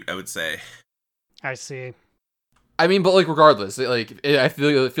shoot, I would say. I see. I mean, but like regardless, I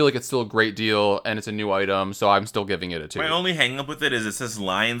feel like it's still a great deal and it's a new item, so I'm still giving it a 2. My only hang up with it is it says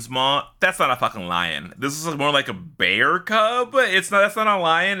lion's maw. That's not a fucking lion. This is more like a bear cub. That's not a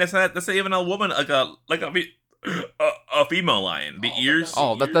lion. That's not even a woman, like a female lion. The ears.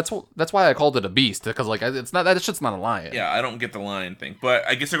 Oh, that's why I called it a beast, because like it's not, that shit's not a lion. Yeah, I don't get the lion thing, but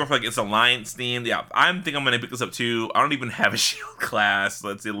I guess they're going for like it's a lion's themed. Yeah, I'm gonna pick this up too. I don't even have a shield class.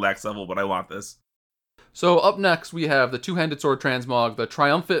 Let's see lax level, but I want this. So up next we have the two-handed sword transmog, the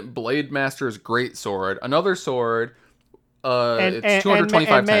Triumphant Blade Master's Great Sword, another sword. It's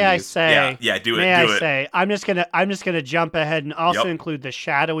 225 and may I say, do it. I say, I'm just gonna jump ahead and also include the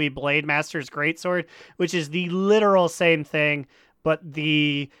Shadowy Blade Master's Greatsword, which is the literal same thing, but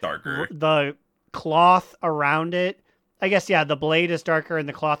the darker, the cloth around it. I guess the blade is darker and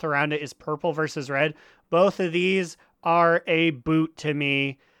the cloth around it is purple versus red. Both of these are a boot to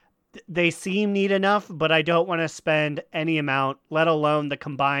me. They seem neat enough, but I don't want to spend any amount, let alone the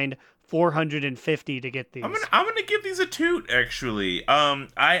combined 450 to get these. I'm gonna give these a toot, actually.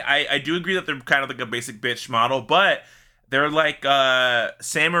 I do agree that they're kind of like a basic bitch model, but they're like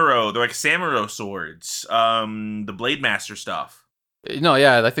Samuro. They're like Samuro swords. The Blade Master stuff. No,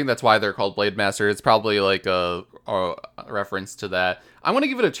 yeah, I think that's why they're called Blade Master. It's probably like a reference to that. I'm gonna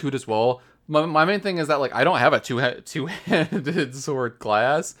give it a toot as well. My main thing is that like I don't have a two-handed sword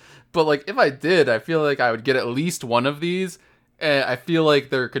class, but like if I did, I feel like I would get at least one of these. And I feel like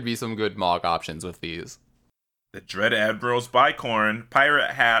there could be some good Mog options with these. The Dread Admiral's Bicorn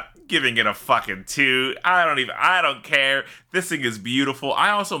Pirate Hat, giving it a fucking 2. I don't care. This thing is beautiful. I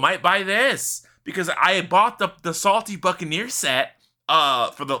also might buy this because I bought the Salty Buccaneer set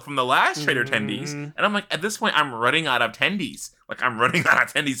from the last Trader Tendies, and I'm like, at this point, I'm running out of tendies. Like I'm running out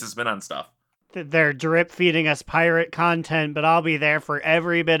of tendies to spend on stuff. They're drip feeding us pirate content, but I'll be there for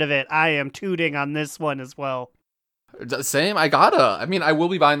every bit of it. I am tooting on this one as well. Same. I will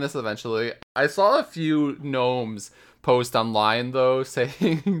be buying this eventually. I saw a few gnomes post online though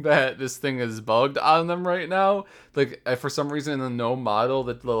saying that this thing is bugged on them right now. Like for some reason in the gnome model,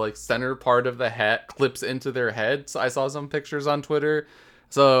 the like center part of the hat clips into their head. So I saw some pictures on Twitter.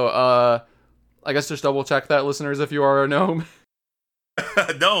 So I guess just double check that, listeners, if you are a gnome.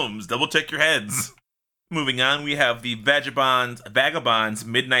 Gnomes, double check your heads. Moving on, we have the Vagabonds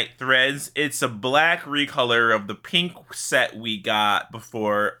Midnight Threads. It's a black recolor of the pink set we got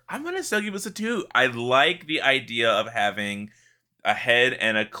before. I'm going to still give this a 2. I like the idea of having a head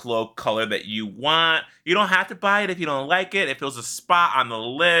and a cloak color that you want. You don't have to buy it if you don't like it. It fills a spot on the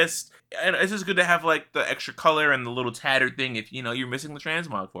list. And it's just good to have like the extra color and the little tattered thing if you're missing the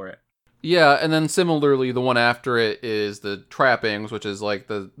transmog for it. Yeah, and then similarly, the one after it is the trappings, which is like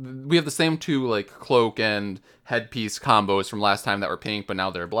we have the same two like cloak and headpiece combos from last time that were pink, but now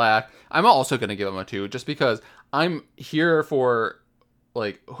they're black. I'm also gonna give them a 2 just because I'm here for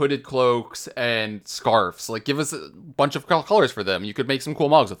like hooded cloaks and scarves. Like, give us a bunch of colors for them. You could make some cool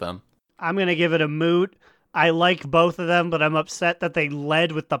mugs with them. I'm going to give it a moot. I like both of them, but I'm upset that they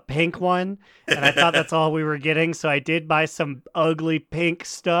led with the pink one. And I thought that's all we were getting. So I did buy some ugly pink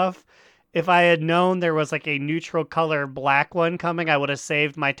stuff. If I had known there was like a neutral color black one coming, I would have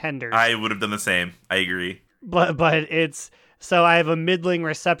saved my tenders. I would have done the same. I agree. But it's so I have a middling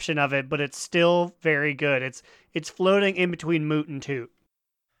reception of it, but it's still very good. It's floating in between moot and toot.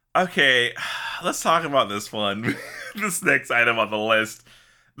 Okay, let's talk about this one. This next item on the list.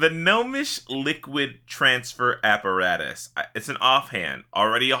 The Gnomish Liquid Transfer Apparatus. It's an offhand,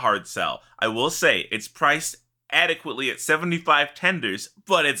 already a hard sell. I will say, it's priced adequately at 75 tenders,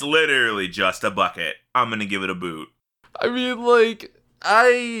 but it's literally just a bucket. I'm gonna give it a boot. I mean, like,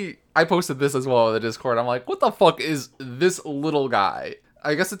 I posted this as well in the Discord. I'm like, what the fuck is this little guy?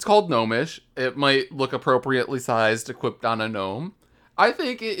 I guess it's called Gnomish. It might look appropriately sized, equipped on a gnome. I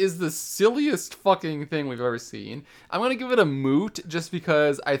think it is the silliest fucking thing we've ever seen. I'm going to give it a moot just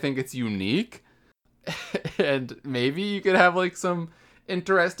because I think it's unique. And maybe you could have like some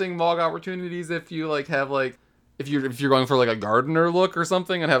interesting mog opportunities if you like have like if you're going for like a gardener look or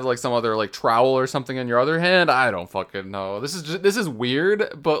something and have like some other like trowel or something in your other hand. I don't fucking know. This is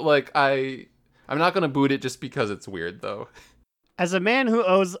weird, but like I'm not going to boot it just because it's weird though. As a man who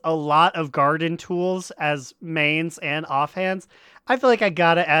owns a lot of garden tools as mains and offhands, I feel like I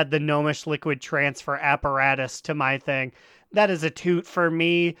gotta add the Gnomish Liquid Transfer Apparatus to my thing. That is a toot for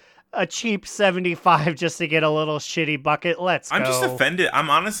me. A cheap 75 just to get a little shitty bucket. Let's go. I'm just offended. I'm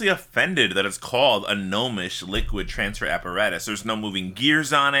honestly offended that it's called a Gnomish Liquid Transfer Apparatus. There's no moving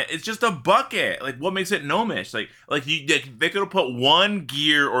gears on it. It's just a bucket. Like, what makes it Gnomish? Like they could have put one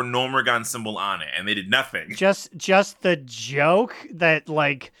gear or Gnomeregan symbol on it, and they did nothing. Just the joke that,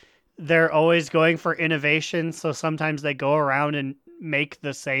 like, they're always going for innovation, so sometimes they go around and make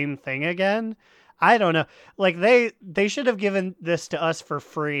the same thing again. I don't know. Like, they should have given this to us for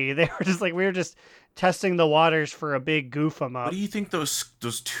free. They were just like, we were just testing the waters for a big goof 'em up. What do you think those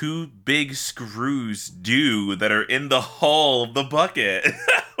two big screws do that are in the hull of the bucket?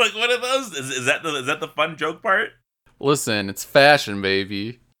 Like, what are those? Is that the fun joke part? Listen, it's fashion,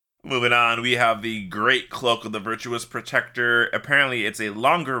 baby. Moving on, we have the Great Cloak of the Virtuous Protector. Apparently, it's a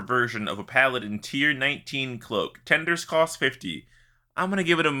longer version of a Paladin Tier 19 cloak. Tenders cost 50. I'm going to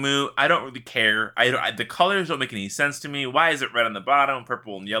give it a moot. I don't really care. The colors don't make any sense to me. Why is it red on the bottom,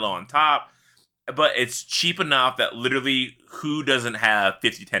 purple and yellow on top? But it's cheap enough that literally who doesn't have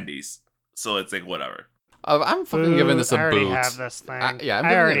 50 tendies? So it's like, whatever. I'm fucking giving this a boot. I already have this thing.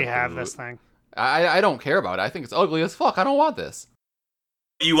 I already have this thing. I don't care about it. I think it's ugly as fuck. I don't want this.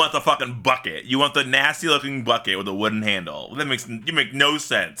 You want the fucking bucket. You want the nasty looking bucket with a wooden handle. You make no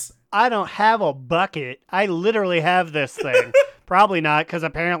sense. I don't have a bucket. I literally have this thing. Probably not, because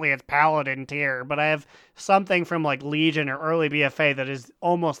apparently it's Paladin tier, but I have something from like Legion or early BFA that is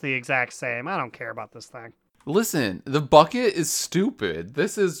almost the exact same. I don't care about this thing. Listen, the bucket is stupid.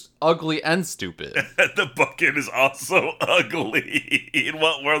 This is ugly and stupid. The bucket is also ugly. In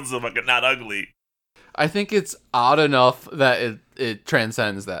what world is the bucket not ugly? I think it's odd enough that it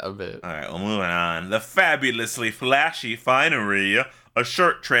transcends that a bit. Alright, well, moving on. The fabulously flashy finery. A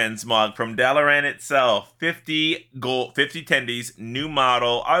short transmog from Dalaran itself. 50 gold, 50 tendies, new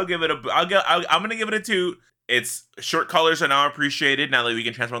model. I'm gonna give it a 2. Its short colors are now appreciated now that we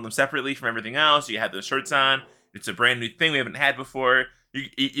can transform them separately from everything else. You have those shirts on. It's a brand new thing we haven't had before.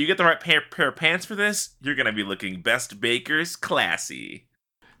 You get the right pair of pants for this, you're gonna be looking best bakers classy.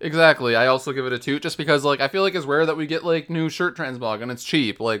 Exactly. I also give it a 2 just because like I feel like it's rare that we get like new shirt transmog and it's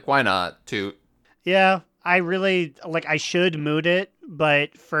cheap. Like, why not 2? Yeah. I really, like, I should moot it,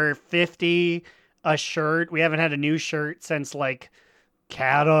 but for 50 a shirt, we haven't had a new shirt since, like,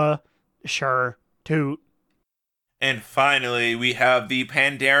 Kata, sure, toot. And finally, we have the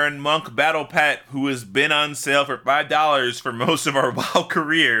Pandaren Monk Battle Pet, who has been on sale for $5 for most of our WoW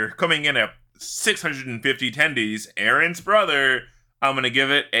career, coming in at 650 tendies. Aaron's brother. I'm going to give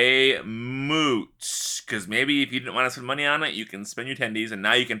it a moot. Because maybe if you didn't want to spend money on it, you can spend your tendies, and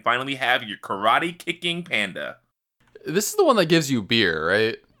now you can finally have your karate-kicking panda. This is the one that gives you beer,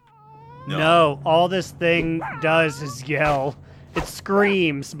 right? No, all this thing does is yell. It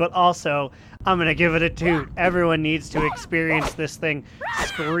screams, but also, I'm going to give it a toot. Everyone needs to experience this thing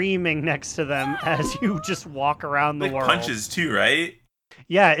screaming next to them as you just walk around the world. Punches too, right?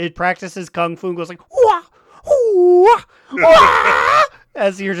 Yeah, it practices kung fu and goes like, wah, wah, wah,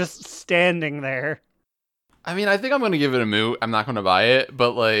 as you're just standing there. I mean, I think I'm gonna give it a moot. I'm not gonna buy it,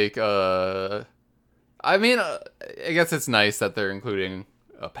 but like, I mean, I guess it's nice that they're including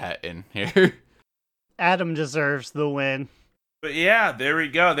a pet in here. Adam deserves the win. But yeah, there we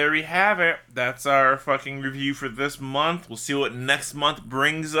go. There we have it. That's our fucking review for this month. We'll see what next month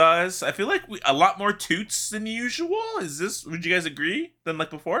brings us. I feel like a lot more toots than usual. Would you guys agree, than like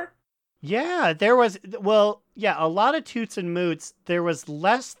before? Yeah, there was, a lot of toots and moots. There was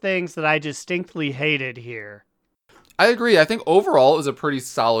less things that I distinctly hated here. I agree. I think overall it was a pretty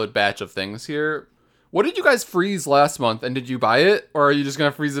solid batch of things here. What did you guys freeze last month, and did you buy it, or are you just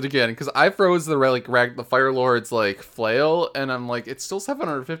gonna freeze it again? Because I froze the Fire Lord's like flail, and I'm like, it's still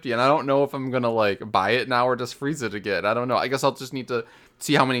 750, and I don't know if I'm gonna like buy it now or just freeze it again. I don't know. I guess I'll just need to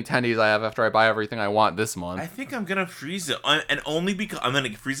see how many tendies I have after I buy everything I want this month. I think I'm gonna freeze it, and only because I'm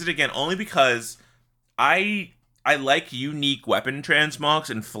gonna freeze it again, only because I like unique weapon transmogs,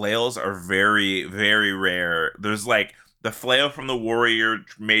 and flails are very, very rare. There's like the flail from the Warrior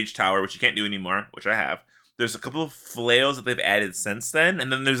Mage Tower, which you can't do anymore, which I have. There's a couple of flails that they've added since then,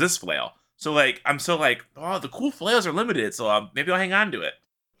 and then there's this flail. So like, I'm still like, oh, the cool flails are limited, so maybe I'll hang on to it.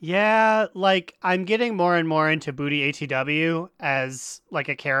 Yeah, like, I'm getting more and more into Booty ATW as, like,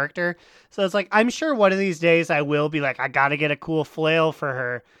 a character. So it's like, I'm sure one of these days I will be like, I gotta get a cool flail for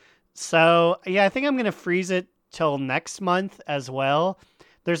her. So, yeah, I think I'm gonna freeze it till next month as well.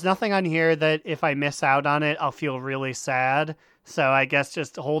 There's nothing on here that if I miss out on it, I'll feel really sad. So I guess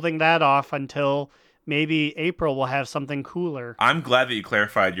just holding that off until maybe April will have something cooler. I'm glad that you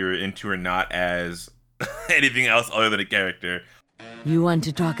clarified you're into her not as anything else other than a character. You want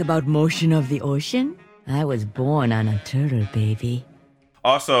to talk about motion of the ocean? I was born on a turtle, baby.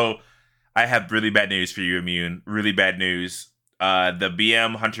 Also, I have really bad news for you, Immune. Really bad news. The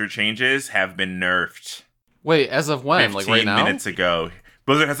BM Hunter changes have been nerfed. Wait, as of when? 15 Like right now? minutes ago.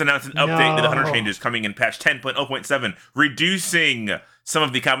 Blizzard has announced an update to the Hunter No. changes coming in patch 10.0.7, reducing some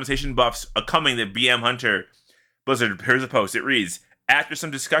of the compensation buffs coming to BM Hunter. Blizzard, here's a post. It reads, after some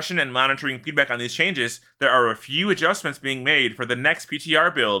discussion and monitoring feedback on these changes, there are a few adjustments being made for the next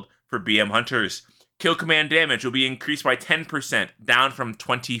PTR build for BM Hunters. Kill command damage will be increased by 10%, down from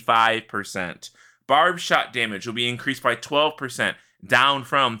 25%. Barb shot damage will be increased by 12%, down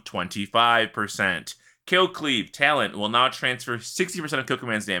from 25%. Kill Cleave talent will now transfer 60% of Kill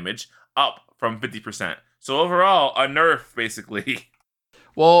Command's damage, up from 50%. So overall, a nerf, basically.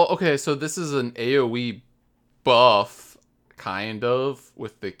 Well, okay, so this is an AoE buff, kind of,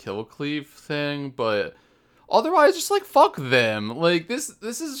 with the Kill Cleave thing, but otherwise, just like, fuck them. Like, this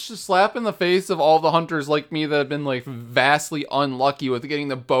is just slap in the face of all the hunters like me that have been, like, vastly unlucky with getting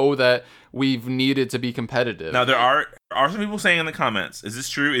the bow that we've needed to be competitive. Now, there are some people saying in the comments, is this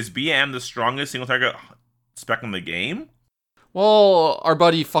true? Is BM the strongest single target spec in the game? Well, our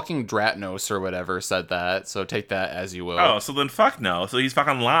buddy fucking Dratnos or whatever said that, so take that as you will. Oh, so then fuck no. So he's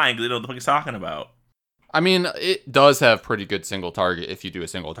fucking lying because they don't know what the fuck he's talking about. I mean, it does have pretty good single target if you do a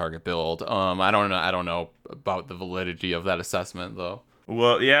single target build. I don't know about the validity of that assessment though.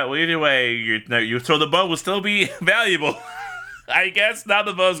 Well, yeah. Well, either way, so the bow will still be valuable. I guess now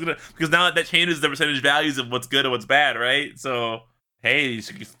the bow's gonna, because now that changes the percentage values of what's good and what's bad, right? So hey, you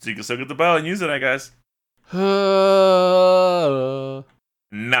can still get the bow and use it, I guess. Now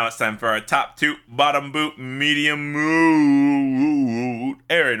it's time for our top two, bottom boot, medium mood.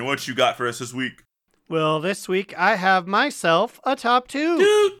 Aaron, what you got for us this week? Well, this week I have myself a top two.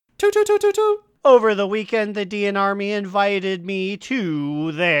 Toot. Over the weekend, the DN Army invited me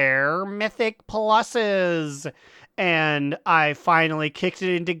to their Mythic Pluses. And I finally kicked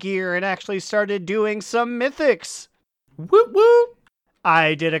it into gear and actually started doing some Mythics. Whoop whoop.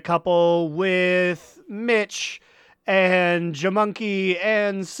 I did a couple with Mitch and Jamonkey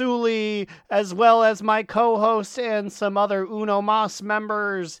and Suli, as well as my co-host and some other Uno Mas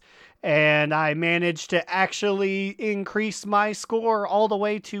members. And I managed to actually increase my score all the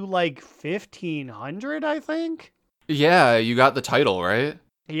way to like 1,500, I think. Yeah, you got the title, right?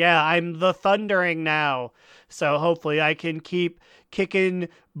 Yeah, I'm the Thundering now. So hopefully I can keep kicking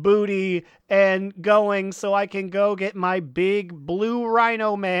booty and going so I can go get my big blue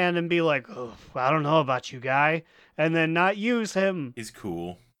rhino man and be like, oh, I don't know about you, guy. And then not use him. He's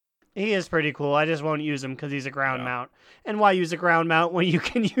cool. He is pretty cool. I just won't use him because he's a ground Yeah. mount. And why use a ground mount when you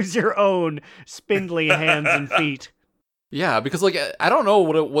can use your own spindly hands and feet? Yeah, because like I don't know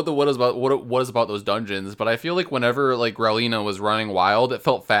what it was about those dungeons, but I feel like whenever like Growlina was running wild, it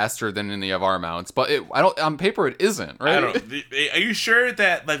felt faster than any of our mounts. But on paper it isn't, right? I don't. Are you sure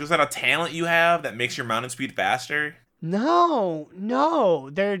that like there's not a talent you have that makes your mountain speed faster? No.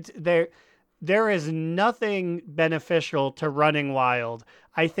 there is nothing beneficial to running wild.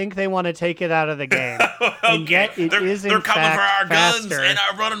 I think they want to take it out of the game. And yet it is in they're coming for our fact guns faster. and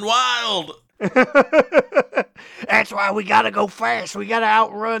our running wild. That's why we gotta go fast. We gotta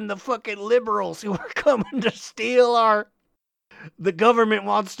outrun the fucking liberals who are coming to steal our... The government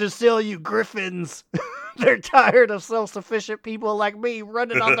wants to sell you griffins. They're tired of self-sufficient people like me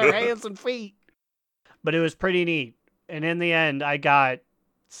running on their hands and feet. But it was pretty neat. And in the end, I got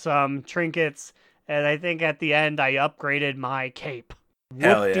some trinkets. And I think at the end, I upgraded my cape.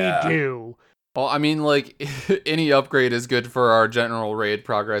 Hell yeah. Whoop-de-doo. Well, I mean, like, any upgrade is good for our general raid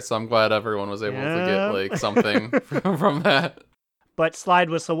progress, so I'm glad everyone was able to get, like, something from that. But Slide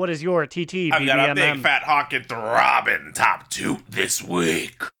Whistle, what is your TT I've got a big BBMM? fat honkin' throbbing top toot this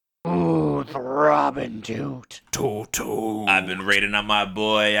week. Ooh, the Robin Dude. Toto. I've been raiding on my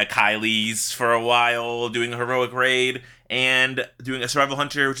boy Kylie's for a while, doing a heroic raid and doing a survival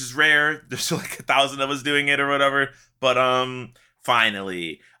hunter, which is rare. There's still like 1,000 of us doing it or whatever. But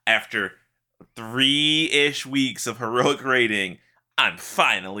finally, after 3-ish weeks of heroic raiding, I'm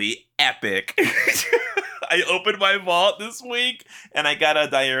finally epic. I opened my vault this week and I got a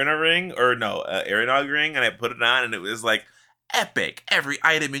Diurna ring, Aranog ring, and I put it on and it was like, epic. Every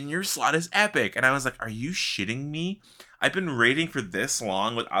item in your slot is epic. And I was like, are you shitting me? I've been raiding for this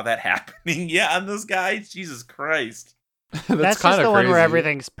long without that happening. Yeah, on this guy. Jesus Christ. That's just the one where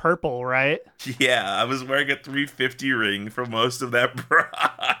everything's purple, right? Yeah, I was wearing a 350 ring for most of that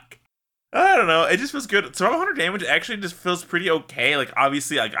proc. I don't know. It just feels good. Survival Hunter damage actually just feels pretty okay. Like,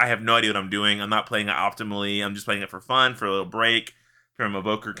 obviously, like I have no idea what I'm doing. I'm not playing it optimally. I'm just playing it for fun, for a little break from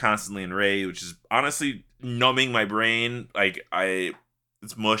Evoker constantly in raid, which is honestly numbing my brain. Like,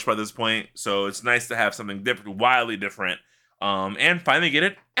 it's mush by this point. So it's nice to have something different, wildly different. And finally get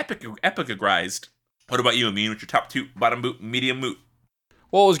it epicized. What about you, Amin? What's your top two, bottom boot, medium moot?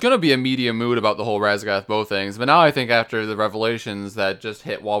 Well, it was going to be a medium mood about the whole Razagath bow things, but now I think after the revelations that just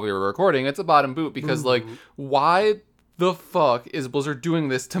hit while we were recording, it's a bottom boot because, like, why the fuck is Blizzard doing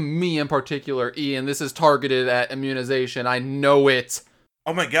this to me in particular, Ian? This is targeted at immunization. I know it.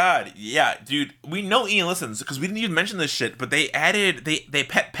 Oh my god, yeah, dude. We know Ian listens because we didn't even mention this shit, but they added,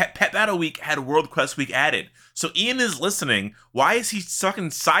 Pet Battle Week had World Quest Week added. So Ian is listening. Why is he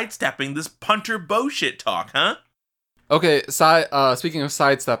fucking sidestepping this punter bow shit talk, huh? Okay, speaking of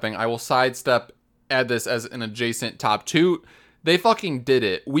sidestepping, I will add this as an adjacent top two. They fucking did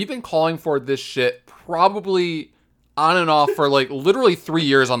it. We've been calling for this shit probably on and off for like literally 3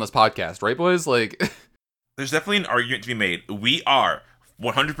 years on this podcast, right, boys? Like, there's definitely an argument to be made. We are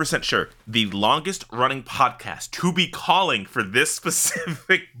 100% sure the longest running podcast to be calling for this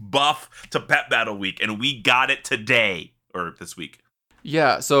specific buff to Pet Battle Week, and we got it today, or this week.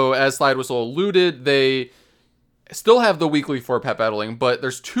 Yeah, so as Slide Whistle alluded, they still have the weekly for pet battling, but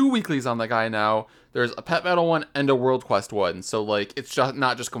there's 2 weeklies on the guy now. There's a pet battle one and a world quest one. So, like, it's just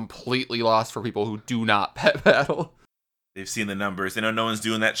not just completely lost for people who do not pet battle. They've seen the numbers. They know no one's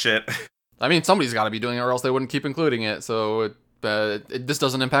doing that shit. I mean, somebody's got to be doing it or else they wouldn't keep including it. So this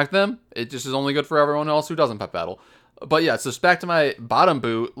doesn't impact them. It just is only good for everyone else who doesn't pet battle. But yeah, so just back to my bottom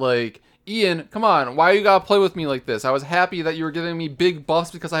boot, like, Ian, come on, why you gotta play with me like this? I was happy that you were giving me big buffs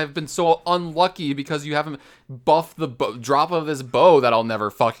because I have been so unlucky because you haven't buffed the drop of this bow that I'll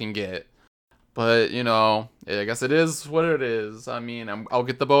never fucking get. But, you know, I guess it is what it is. I mean, I'll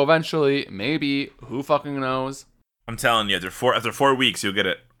get the bow eventually. Maybe. Who fucking knows? I'm telling you, after 4 weeks, you'll get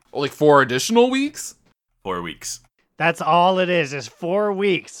it. Like 4 additional weeks? 4 weeks. That's all it is 4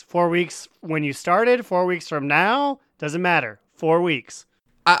 weeks. 4 weeks when you started, 4 weeks from now, doesn't matter. 4 weeks.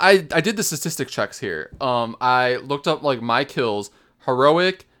 I did the statistic checks here. I looked up like my kills.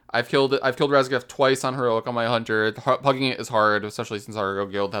 Heroic, I've killed Razagath twice on Heroic on my Hunter. Hugging it is hard, especially since our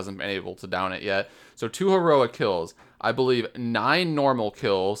guild hasn't been able to down it yet. So 2 Heroic kills. I believe 9 normal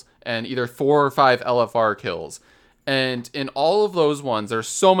kills and either 4 or 5 LFR kills. And in all of those ones, there's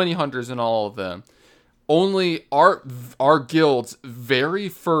so many Hunters in all of them. Only our guild's very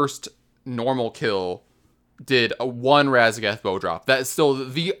first normal kill did a 1 Razagath bow drop. That is still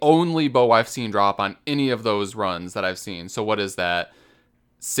the only bow I've seen drop on any of those runs that I've seen. So what is that?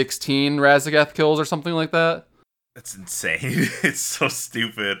 16 Razagath kills or something like that? That's insane. It's so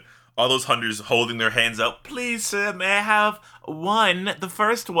stupid. All those hunters holding their hands up. Please, sir, may I have 1? The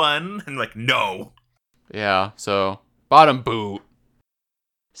first one. And like, no. Yeah, so bottom boot.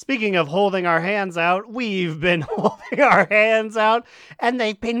 Speaking of holding our hands out, we've been holding our hands out, and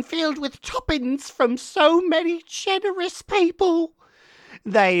they've been filled with toppings from so many generous people.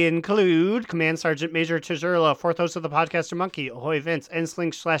 They include Command Sergeant Major Tijurla, fourth host of the Podcaster Monkey, Ahoy Vince,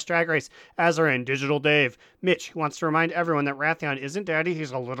 Ensling / Drag Race, Azarin, Digital Dave, Mitch, who wants to remind everyone that Rathion isn't daddy,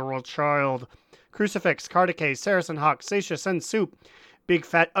 he's a literal child, Crucifix, Cardicase, Saracen Hawk, Sasha Send Soup, Big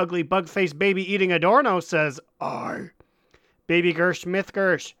Fat Ugly Bug-Faced Baby Eating Adorno says, I. Baby Gersh, Myth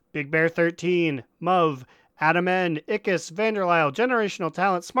Gersh, Big Bear 13, Muv, Adam N, Ickis, Vanderlyle, Generational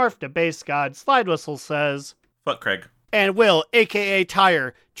Talent, Smurf, the Base God, Slide Whistle says, Fuck Craig. and Will, aka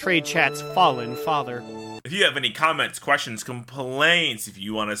Tire, Trade Chat's fallen father. If you have any comments, questions, complaints, if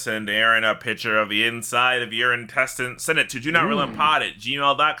you want to send Aaron a picture of the inside of your intestine, send it to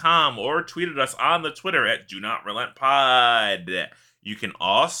donotrelenttpod@gmail.com or tweet at us on the Twitter at donotrelenttpod. You can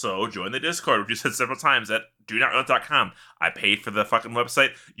also join the Discord, which you said several times, at donotrelentt.com. I paid for the fucking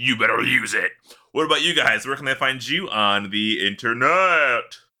website. You better use it. What about you guys? Where can they find you on the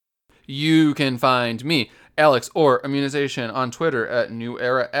internet? You can find me, Alex or Immunization, on Twitter at New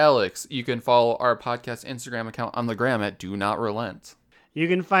Era Alex. You can follow our podcast Instagram account on the gram at Do Not Relent. You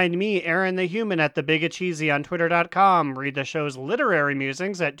can find me, Aaron the Human, at the Big Cheesy on Twitter.com. Read the show's literary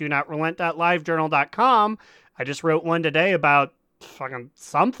musings at DoNotRelent.livejournal.com. I just wrote one today about fucking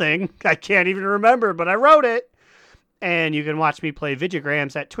something. I can't even remember, but I wrote it. And you can watch me play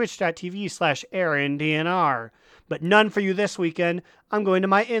videograms at twitch.tv/AaronDNR. But none for you this weekend. I'm going to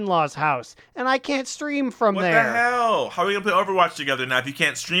my in-laws' house, and I can't stream from What there. the hell? How are we going to play Overwatch together now if you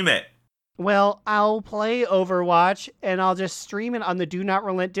can't stream it? Well, I'll play Overwatch, and I'll just stream it on the Do Not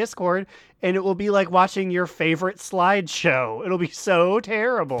Relent Discord, and it will be like watching your favorite slideshow. It'll be so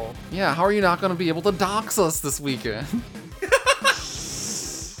terrible. Yeah, how are you not going to be able to dox us this weekend?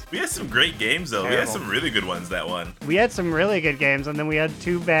 We had some great games, though. We had Terrible. some really good ones that one. We had some really good games, and then we had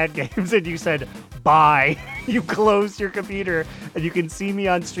 2 bad games, and you said, bye. You closed your computer, and you can see me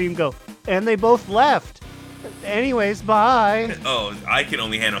on stream go, and they both left. Anyways, bye. Oh, I can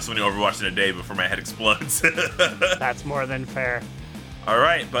only handle so many Overwatch in a day before my head explodes. That's more than fair. All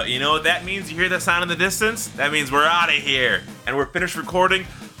right, but you know what that means? You hear that sound in the distance? That means we're out of here. And we're finished recording.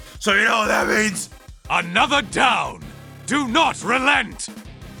 So you know what that means? Another down. Do not relent.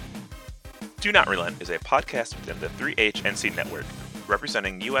 Do Not Relent is a podcast within the 3HNC network,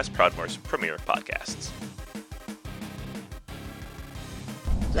 representing U.S. Proudmoore's premier podcasts.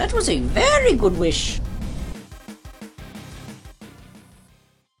 That was a very good wish.